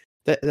preview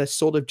that they're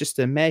sort of just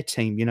a mare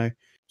team, you know.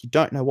 You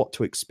don't know what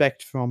to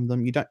expect from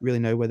them. You don't really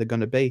know where they're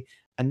going to be.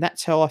 And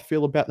that's how I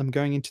feel about them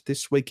going into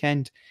this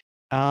weekend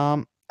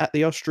at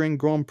the Austrian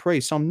Grand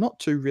Prix. So I'm not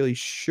too really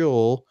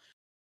sure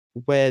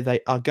where they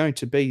are going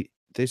to be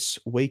this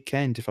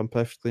weekend, if I'm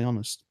perfectly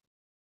honest.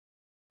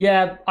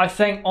 Yeah, I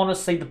think,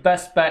 honestly, the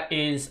best bet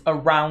is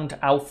around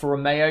Alfa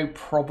Romeo,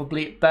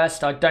 probably at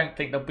best. I don't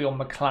think they'll be on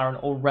McLaren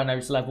or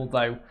Renault's level,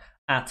 though,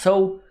 at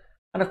all.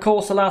 And, of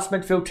course, the last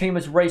midfield team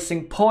is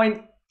Racing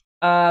Point.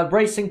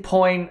 Racing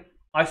Point,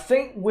 I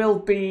think, will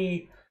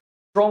be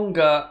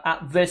stronger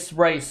at this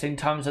race in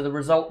terms of the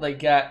result they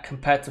get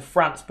compared to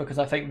France, because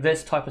I think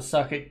this type of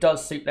circuit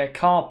does suit their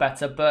car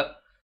better. But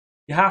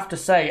you have to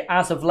say,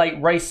 as of late,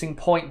 Racing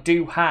Point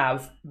do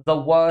have the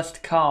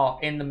worst car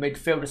in the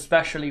midfield,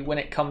 especially when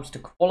it comes to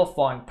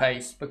qualifying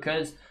pace,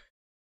 because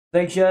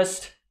they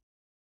just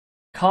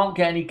can't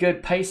get any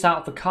good pace out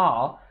of the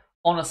car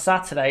on a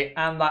Saturday,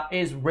 and that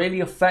is really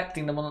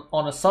affecting them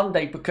on a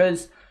Sunday,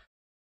 because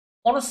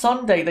on a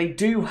Sunday they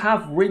do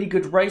have really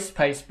good race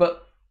pace,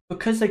 but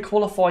because they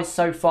qualify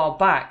so far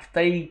back,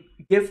 they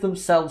give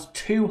themselves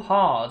too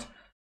hard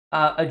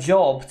a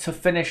job to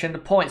finish in the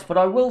points. But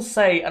I will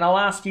say, and I'll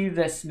ask you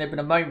this, Nib, in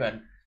a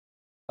moment,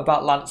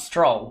 about Lance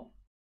Stroll.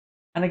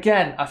 And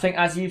again, I think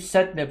as you've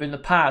said, Nib, in the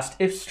past,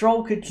 if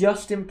Stroll could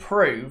just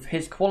improve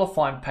his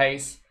qualifying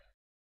pace,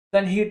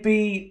 then he'd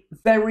be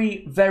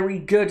very, very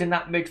good in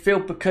that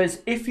midfield.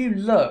 Because if you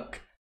look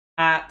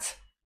at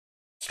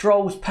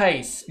Stroll's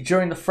pace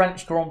during the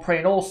French Grand Prix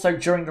and also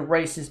during the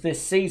races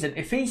this season,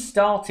 if he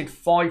started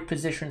 5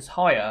 positions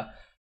higher,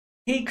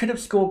 he could have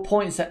scored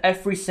points at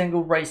every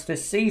single race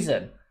this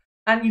season.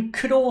 And you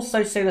could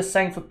also say the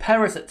same for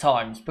Perez at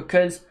times,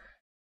 because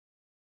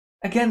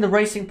again, the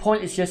Racing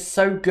Point is just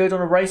so good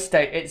on a race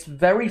day. It's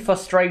very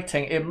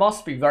frustrating. It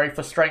must be very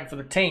frustrating for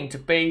the team to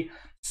be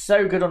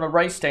so good on a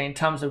race day in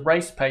terms of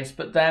race pace,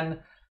 but then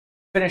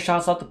finish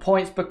outside the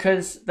points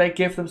because they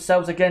give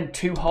themselves, again,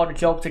 too hard a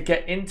job to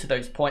get into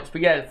those points.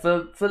 But yeah,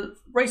 for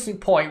Racing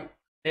Point,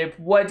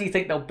 where do you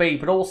think they'll be?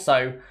 But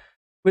also,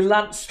 with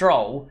Lance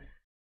Stroll,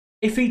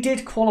 if he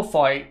did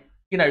qualify,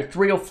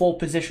 3 or 4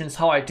 positions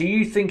higher, do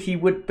you think he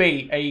would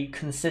be a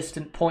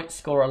consistent point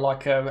scorer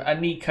like a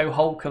Nico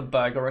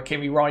Hülkenberg or a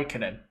Kimi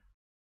Raikkonen?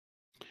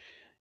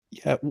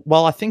 Yeah,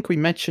 well, I think we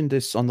mentioned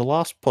this on the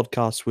last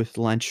podcast with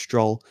Lance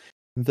Stroll,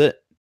 that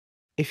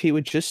if he were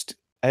just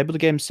able to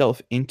get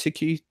himself into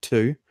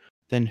Q2,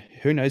 then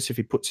who knows, if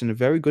he puts in a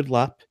very good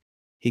lap,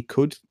 he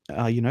could,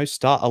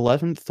 start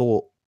 11th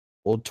or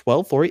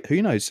 12th, or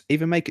who knows,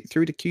 even make it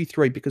through to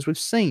Q3, because we've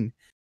seen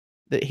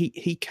that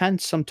he can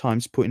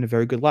sometimes put in a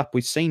very good lap.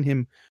 We've seen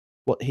him,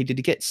 he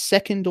get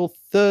 2nd or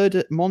 3rd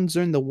at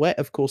Monza in the wet?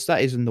 Of course,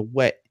 that is in the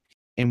wet,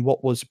 in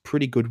what was a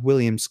pretty good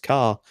Williams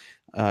car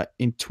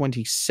in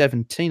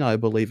 2017, I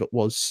believe it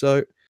was.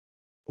 So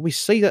we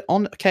see that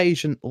on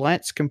occasion,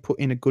 Lance can put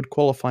in a good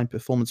qualifying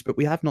performance, but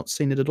we have not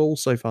seen it at all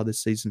so far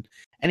this season.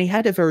 And he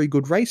had a very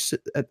good race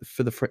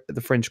for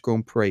the French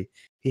Grand Prix.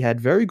 He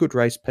had very good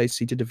race pace.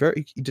 He did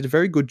a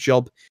very good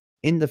job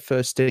in the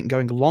first stint,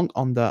 going along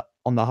on the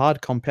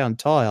hard compound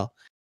tire.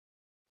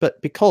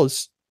 But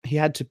because he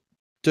had to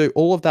do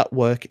all of that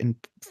work and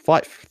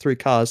fight through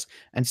cars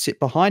and sit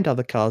behind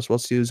other cars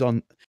whilst he was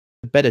on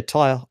a better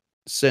tire,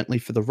 certainly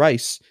for the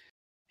race,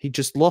 he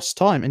just lost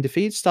time. And if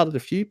he had started a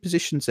few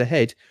positions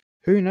ahead,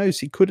 who knows,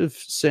 he could have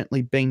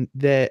certainly been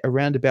there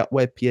around about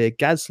where Pierre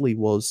Gasly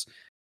was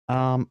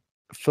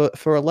for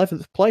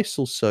 11th place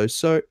or so.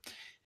 So,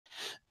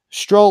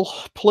 Stroll,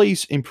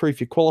 please improve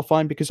your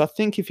qualifying, because I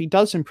think if he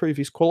does improve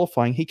his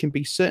qualifying, he can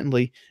be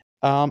certainly,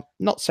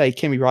 not say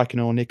Kimi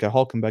Raikkonen or Nico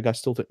Hülkenberg. I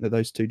still think that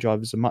those 2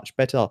 drivers are much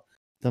better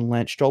than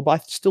Lance Stroll, but I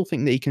still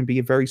think that he can be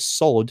a very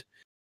solid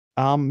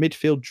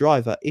midfield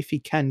driver if he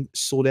can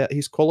sort out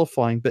his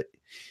qualifying. But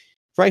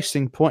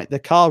Racing Point, the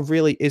car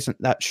really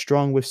isn't that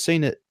strong. We've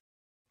seen it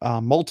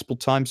multiple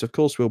times. Of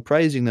course, we were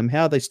praising them.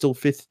 How are they still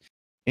 5th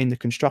in the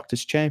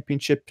Constructors'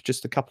 Championship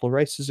just a couple of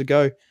races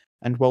ago?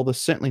 And well, they're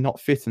certainly not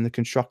 5th in the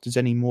Constructors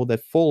anymore. They've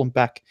fallen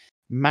back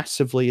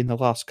massively in the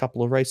last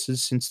couple of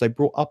races since they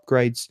brought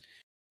upgrades.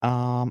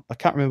 I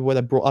can't remember where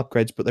they brought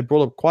upgrades, but they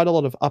brought up quite a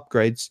lot of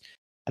upgrades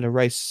at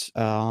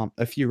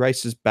a few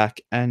races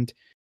back. And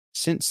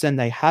since then,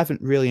 they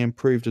haven't really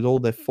improved at all.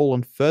 They've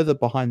fallen further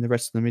behind the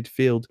rest of the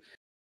midfield.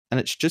 And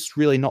it's just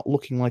really not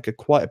looking like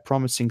quite a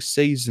promising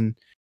season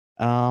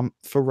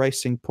for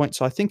Racing Point.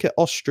 So I think at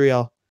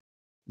Austria,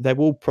 they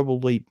will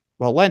probably,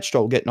 Lance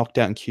Stroll will get knocked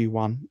out in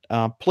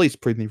Q1. Please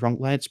prove me wrong,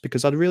 Lance,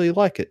 because I'd really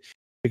like it,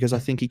 because I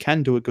think he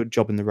can do a good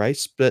job in the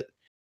race. But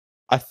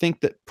I think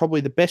that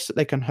probably the best that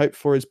they can hope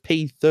for is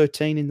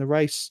P13 in the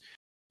race,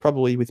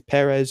 probably with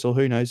Perez, or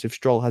who knows, if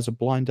Stroll has a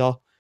blinder,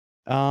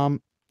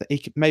 he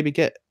could maybe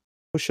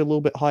push a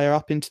little bit higher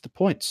up into the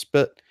points,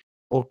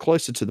 or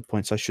closer to the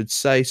points, I should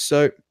say.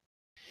 So,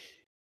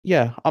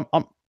 yeah,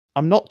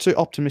 I'm not too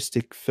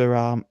optimistic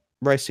for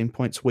Racing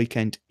Point's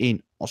weekend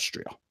in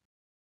Austria.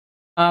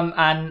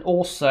 And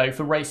also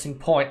for Racing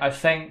Point, I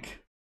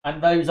think,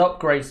 and those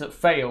upgrades that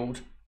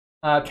failed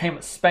came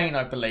at Spain,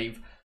 I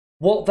believe.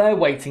 What they're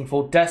waiting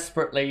for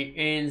desperately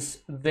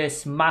is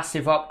this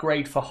massive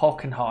upgrade for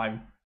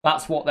Hockenheim.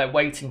 That's what they're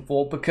waiting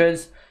for,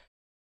 because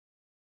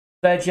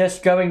they're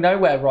just going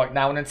nowhere right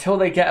now. And until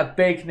they get a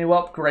big new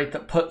upgrade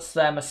that puts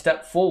them a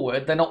step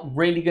forward, they're not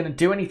really going to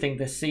do anything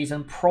this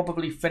season.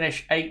 Probably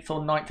finish 8th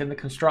or 9th in the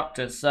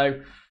Constructors.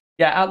 So,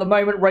 yeah, at the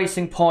moment,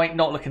 Racing Point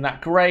not looking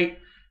that great.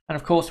 And,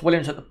 of course,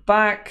 Williams at the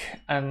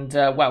back. And,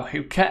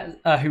 who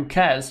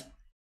cares?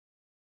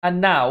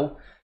 And now,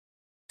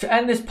 to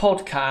end this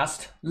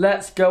podcast,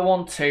 let's go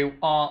on to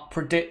our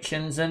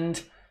predictions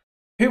and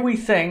who we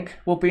think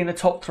will be in the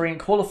top 3 in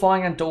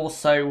qualifying and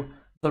also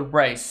the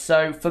race.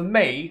 So for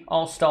me,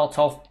 I'll start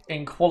off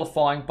in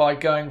qualifying by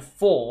going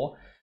for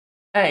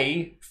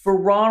a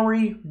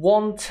Ferrari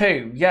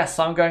 1-2. Yes,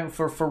 I'm going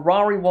for a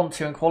Ferrari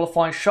 1-2 in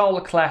qualifying. Charles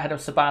Leclerc ahead of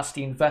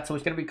Sebastian Vettel.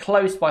 It's going to be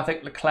close, but I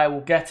think Leclerc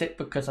will get it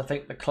because I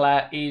think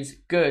Leclerc is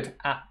good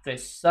at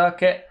this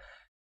circuit.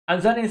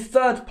 And then in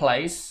 3rd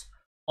place,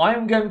 I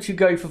am going to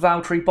go for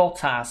Valtteri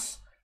Bottas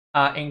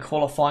in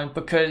qualifying,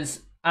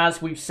 because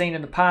as we've seen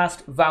in the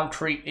past,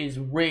 Valtteri is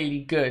really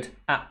good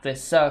at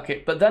this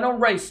circuit. But then on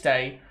race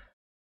day,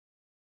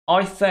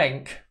 I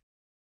think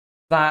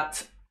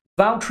that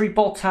Valtteri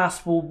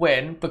Bottas will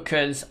win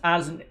because,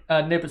 as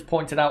Nib has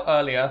pointed out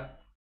earlier,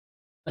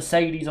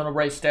 Mercedes on a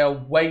race day are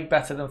way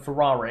better than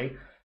Ferrari.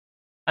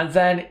 And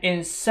then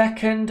in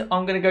second,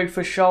 I'm going to go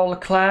for Charles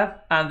Leclerc.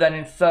 And then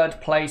in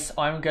third place,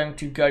 I'm going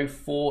to go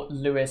for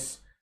Lewis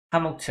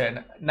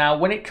Hamilton. Now,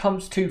 when it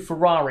comes to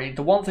Ferrari,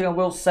 the one thing I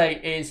will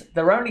say is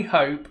their only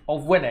hope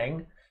of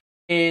winning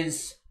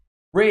is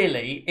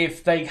really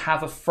if they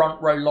have a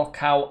front row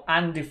lockout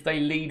and if they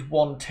lead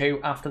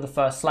 1-2 after the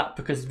first lap,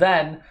 because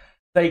then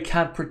they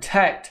can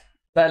protect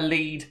their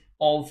lead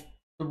of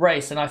the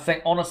race. And I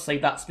think, honestly,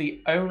 that's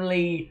the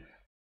only,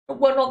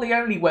 well, not the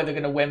only way they're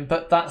going to win,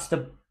 but that's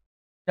the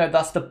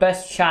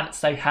best chance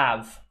they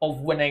have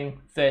of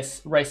winning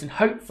this race. And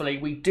hopefully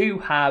we do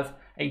have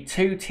a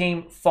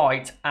two-team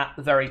fight at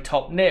the very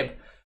top. Nib,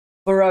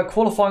 for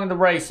qualifying the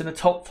race in the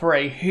top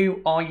three,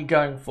 who are you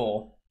going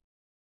for?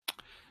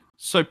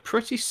 So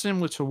pretty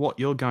similar to what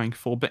you're going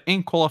for, but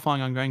in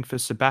qualifying, I'm going for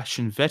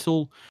Sebastian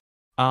Vettel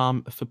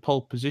for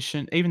pole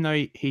position. Even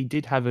though he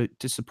did have a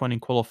disappointing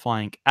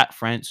qualifying at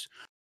France,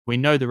 we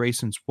know the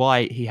reasons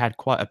why he had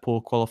quite a poor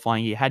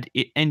qualifying. He had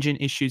engine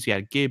issues, he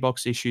had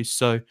gearbox issues,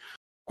 so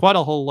quite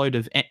a whole load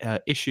of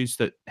issues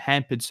that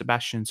hampered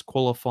Sebastian's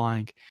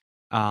qualifying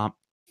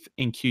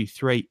in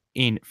Q3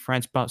 in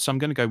France. So I'm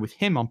going to go with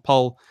him on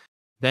pole.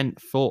 Then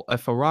for a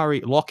Ferrari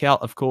lockout,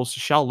 of course,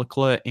 Charles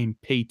Leclerc in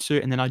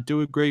P2. And then I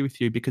do agree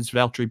with you because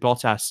Valtteri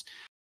Bottas,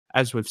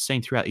 as we've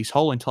seen throughout his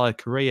whole entire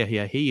career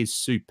here, he is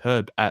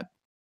superb at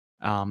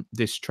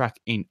this track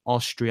in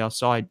Austria.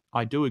 So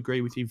I do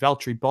agree with you.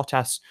 Valtteri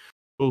Bottas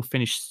will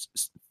finish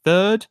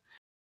third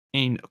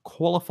in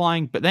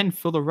qualifying. But then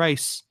for the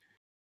race,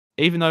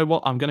 even though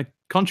I'm going to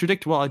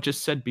contradict what I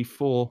just said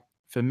before,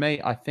 for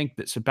me, I think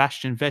that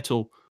Sebastian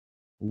Vettel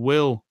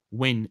will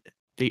win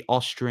the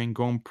Austrian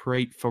Grand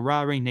Prix.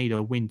 Ferrari need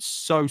a win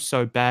so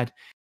bad,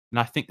 and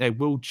I think they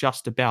will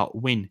just about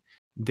win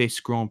this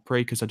Grand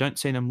Prix because I don't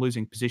see them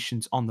losing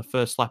positions on the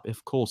first lap,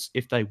 of course,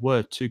 if they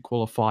were to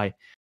qualify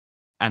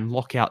and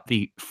lock out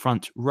the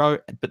front row.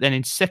 But then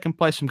in second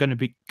place, I'm going to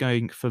be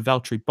going for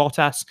Valtteri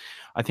Bottas.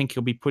 I think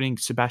he'll be putting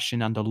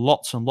Sebastian under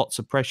lots and lots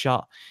of pressure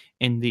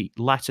in the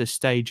latter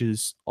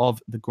stages of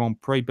the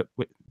Grand Prix. But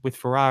with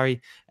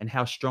Ferrari and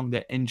how strong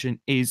their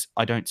engine is,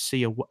 I don't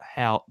see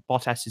how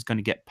Bottas is going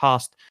to get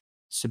past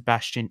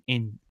Sebastian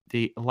in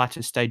the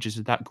latter stages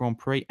of that Grand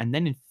Prix. And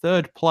then in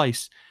third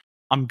place,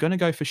 I'm going to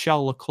go for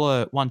Charles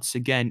Leclerc once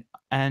again.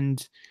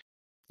 And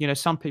you know,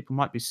 some people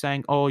might be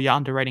saying, oh, you're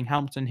underrating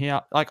Hamilton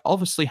here. Like,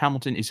 obviously,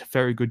 Hamilton is a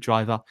very good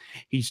driver.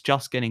 He's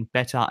just getting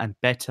better and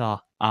better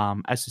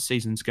as the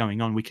season's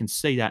going on. We can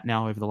see that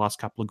now over the last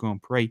couple of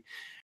Grand Prix.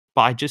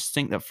 But I just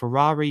think that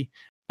Ferrari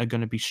are going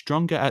to be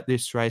stronger at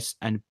this race.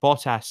 And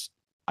Bottas,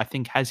 I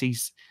think, has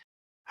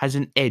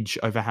an edge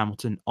over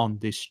Hamilton on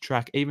this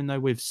track. Even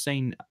though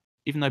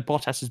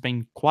Bottas has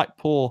been quite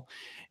poor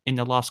in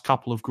the last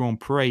couple of Grand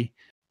Prix,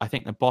 I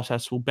think that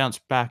Bottas will bounce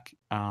back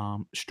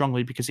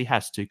strongly because he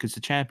has to, because the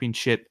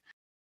championship,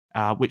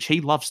 which he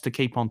loves to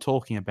keep on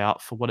talking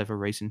about for whatever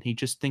reason, he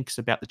just thinks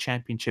about the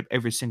championship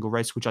every single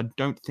race, which I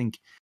don't think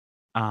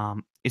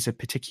is a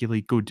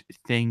particularly good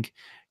thing.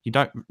 You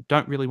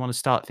don't really want to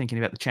start thinking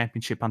about the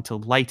championship until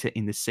later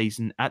in the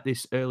season. At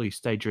this early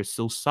stage, there's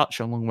still such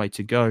a long way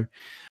to go.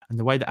 And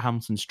the way that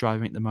Hamilton's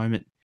driving at the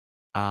moment,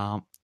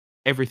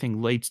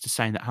 everything leads to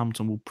saying that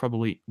Hamilton will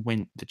probably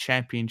win the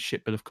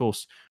championship. But of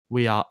course,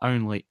 we are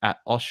only at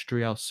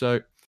Austria. So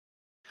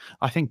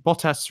I think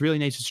Bottas really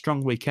needs a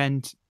strong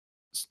weekend.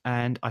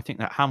 And I think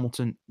that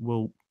Hamilton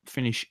will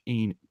finish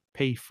in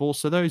P4.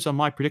 So those are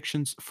my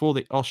predictions for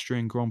the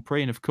Austrian Grand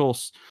Prix. And of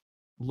course,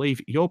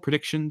 leave your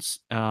predictions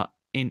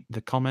in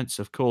the comments.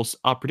 Of course,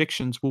 our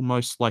predictions will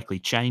most likely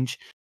change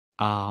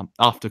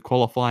after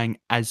qualifying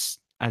as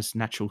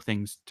natural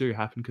things do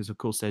happen. Because of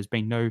course, there's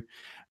been no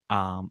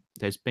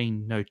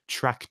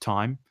track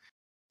time,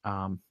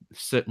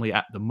 certainly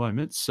at the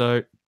moment.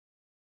 So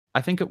I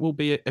think it will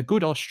be a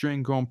good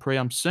Austrian Grand Prix.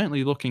 I'm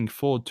certainly looking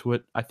forward to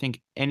it. I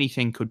think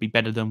anything could be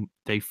better than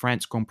the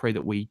France Grand Prix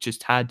that we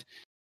just had.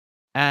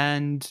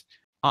 And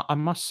I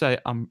must say,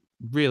 I'm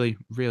really,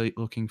 really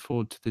looking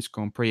forward to this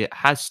Grand Prix. It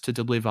has to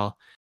deliver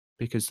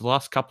because the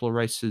last couple of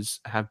races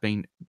have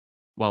been,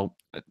 well,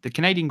 the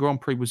Canadian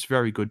Grand Prix was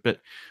very good, but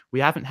we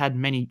haven't had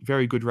many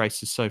very good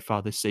races so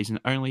far this season.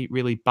 Only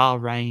really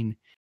Bahrain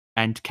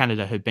and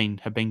Canada have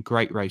been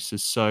great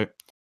races. So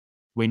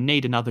we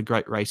need another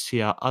great race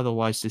here.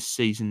 Otherwise, this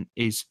season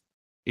is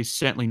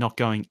certainly not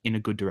going in a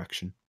good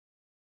direction.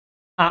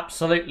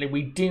 Absolutely,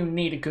 we do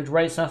need a good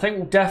race, and I think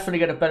we'll definitely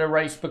get a better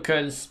race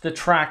because the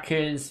track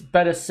is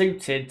better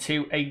suited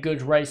to a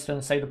good race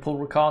than, say, the Paul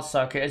Ricard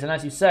circuit is. And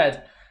as you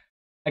said,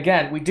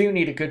 again, we do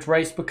need a good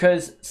race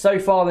because so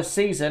far this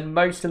season,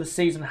 most of the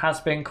season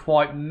has been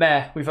quite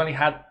meh. We've only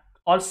had,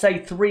 I'd say,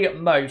 3 at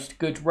most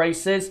good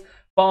races: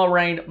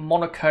 Bahrain,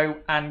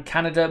 Monaco, and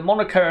Canada.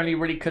 Monaco only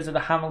really because of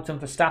the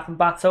Hamilton-Verstappen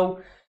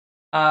battle.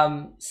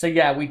 So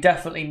yeah, we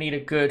definitely need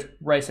a good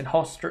race in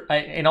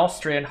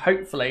Austria, and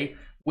hopefully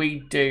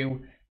we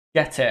do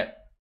get it.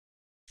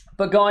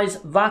 But guys,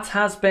 that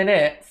has been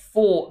it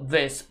for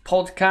this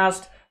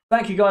podcast.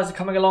 Thank you guys for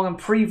coming along and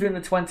previewing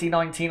the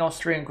 2019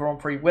 Austrian Grand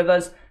Prix with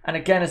us. And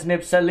again, as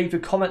Nib said, leave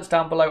your comments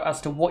down below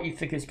as to what you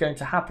think is going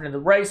to happen in the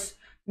race.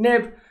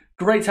 Nib,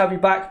 great to have you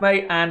back,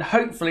 mate, and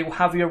hopefully we'll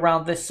have you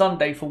around this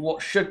Sunday for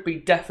what should be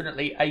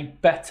definitely a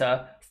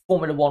better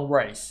Formula 1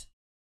 race.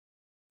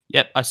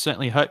 Yep, I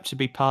certainly hope to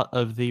be part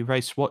of the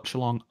race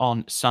watch-along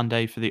on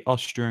Sunday for the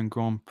Austrian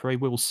Grand Prix.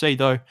 We will see,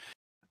 though.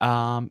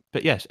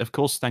 But yes, of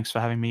course, thanks for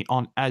having me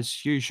on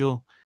as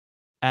usual,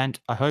 and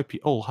I hope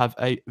you all have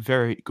a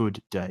very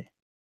good day.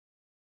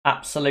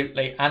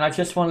 Absolutely, and I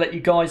just want to let you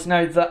guys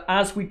know that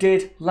as we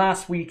did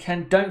last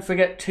weekend, don't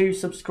forget to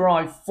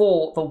subscribe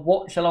for the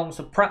watch-alongs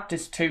of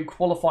Practice 2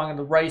 qualifying in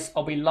the race.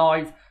 I'll be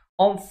live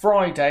on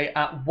Friday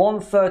at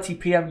 1:30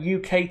 PM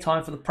UK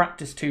time for the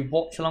Practice 2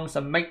 watch-along,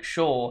 so make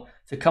sure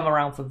to come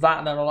around for that,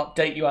 and then I'll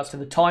update you as to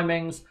the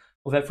timings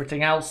of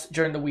everything else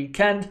during the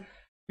weekend.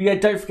 But yeah,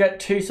 don't forget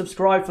to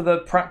subscribe for the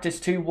Practice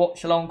 2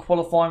 watch-along,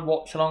 qualifying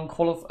watch-along,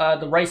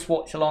 the race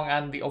watch-along,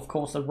 and of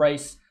course the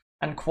race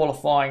and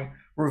qualifying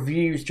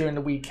reviews during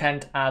the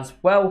weekend as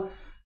well.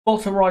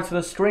 Bottom right of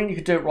the screen, you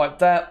can do it right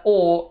there,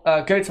 or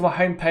go to my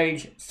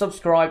homepage,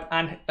 subscribe,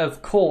 and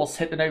of course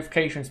hit the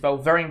notifications bell.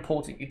 Very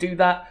important you do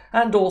that,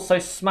 and also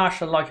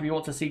smash a like if you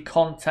want to see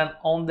content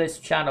on this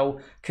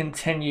channel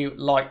continue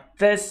like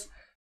this.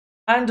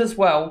 And as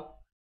well,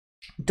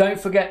 don't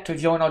forget to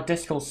join our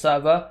Discord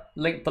server,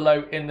 link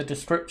below in the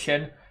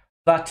description.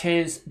 That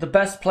is the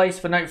best place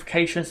for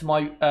notifications of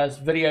my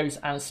videos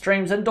and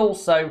streams, and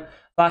also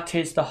that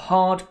is the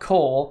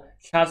hardcore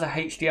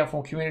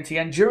ChazzaHDF1 community,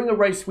 and during a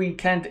race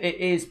weekend it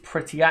is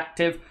pretty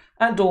active.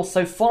 And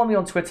also follow me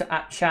on Twitter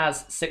at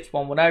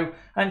Chaz6110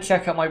 and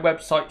check out my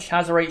website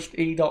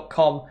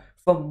ChazzaHDF1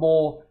 for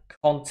more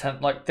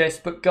content like this.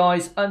 But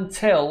guys,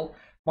 until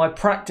my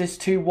Practice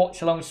 2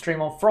 watch along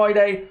stream on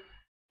Friday,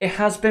 it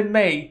has been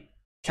me,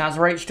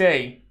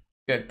 ChazzaHD.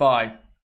 Goodbye.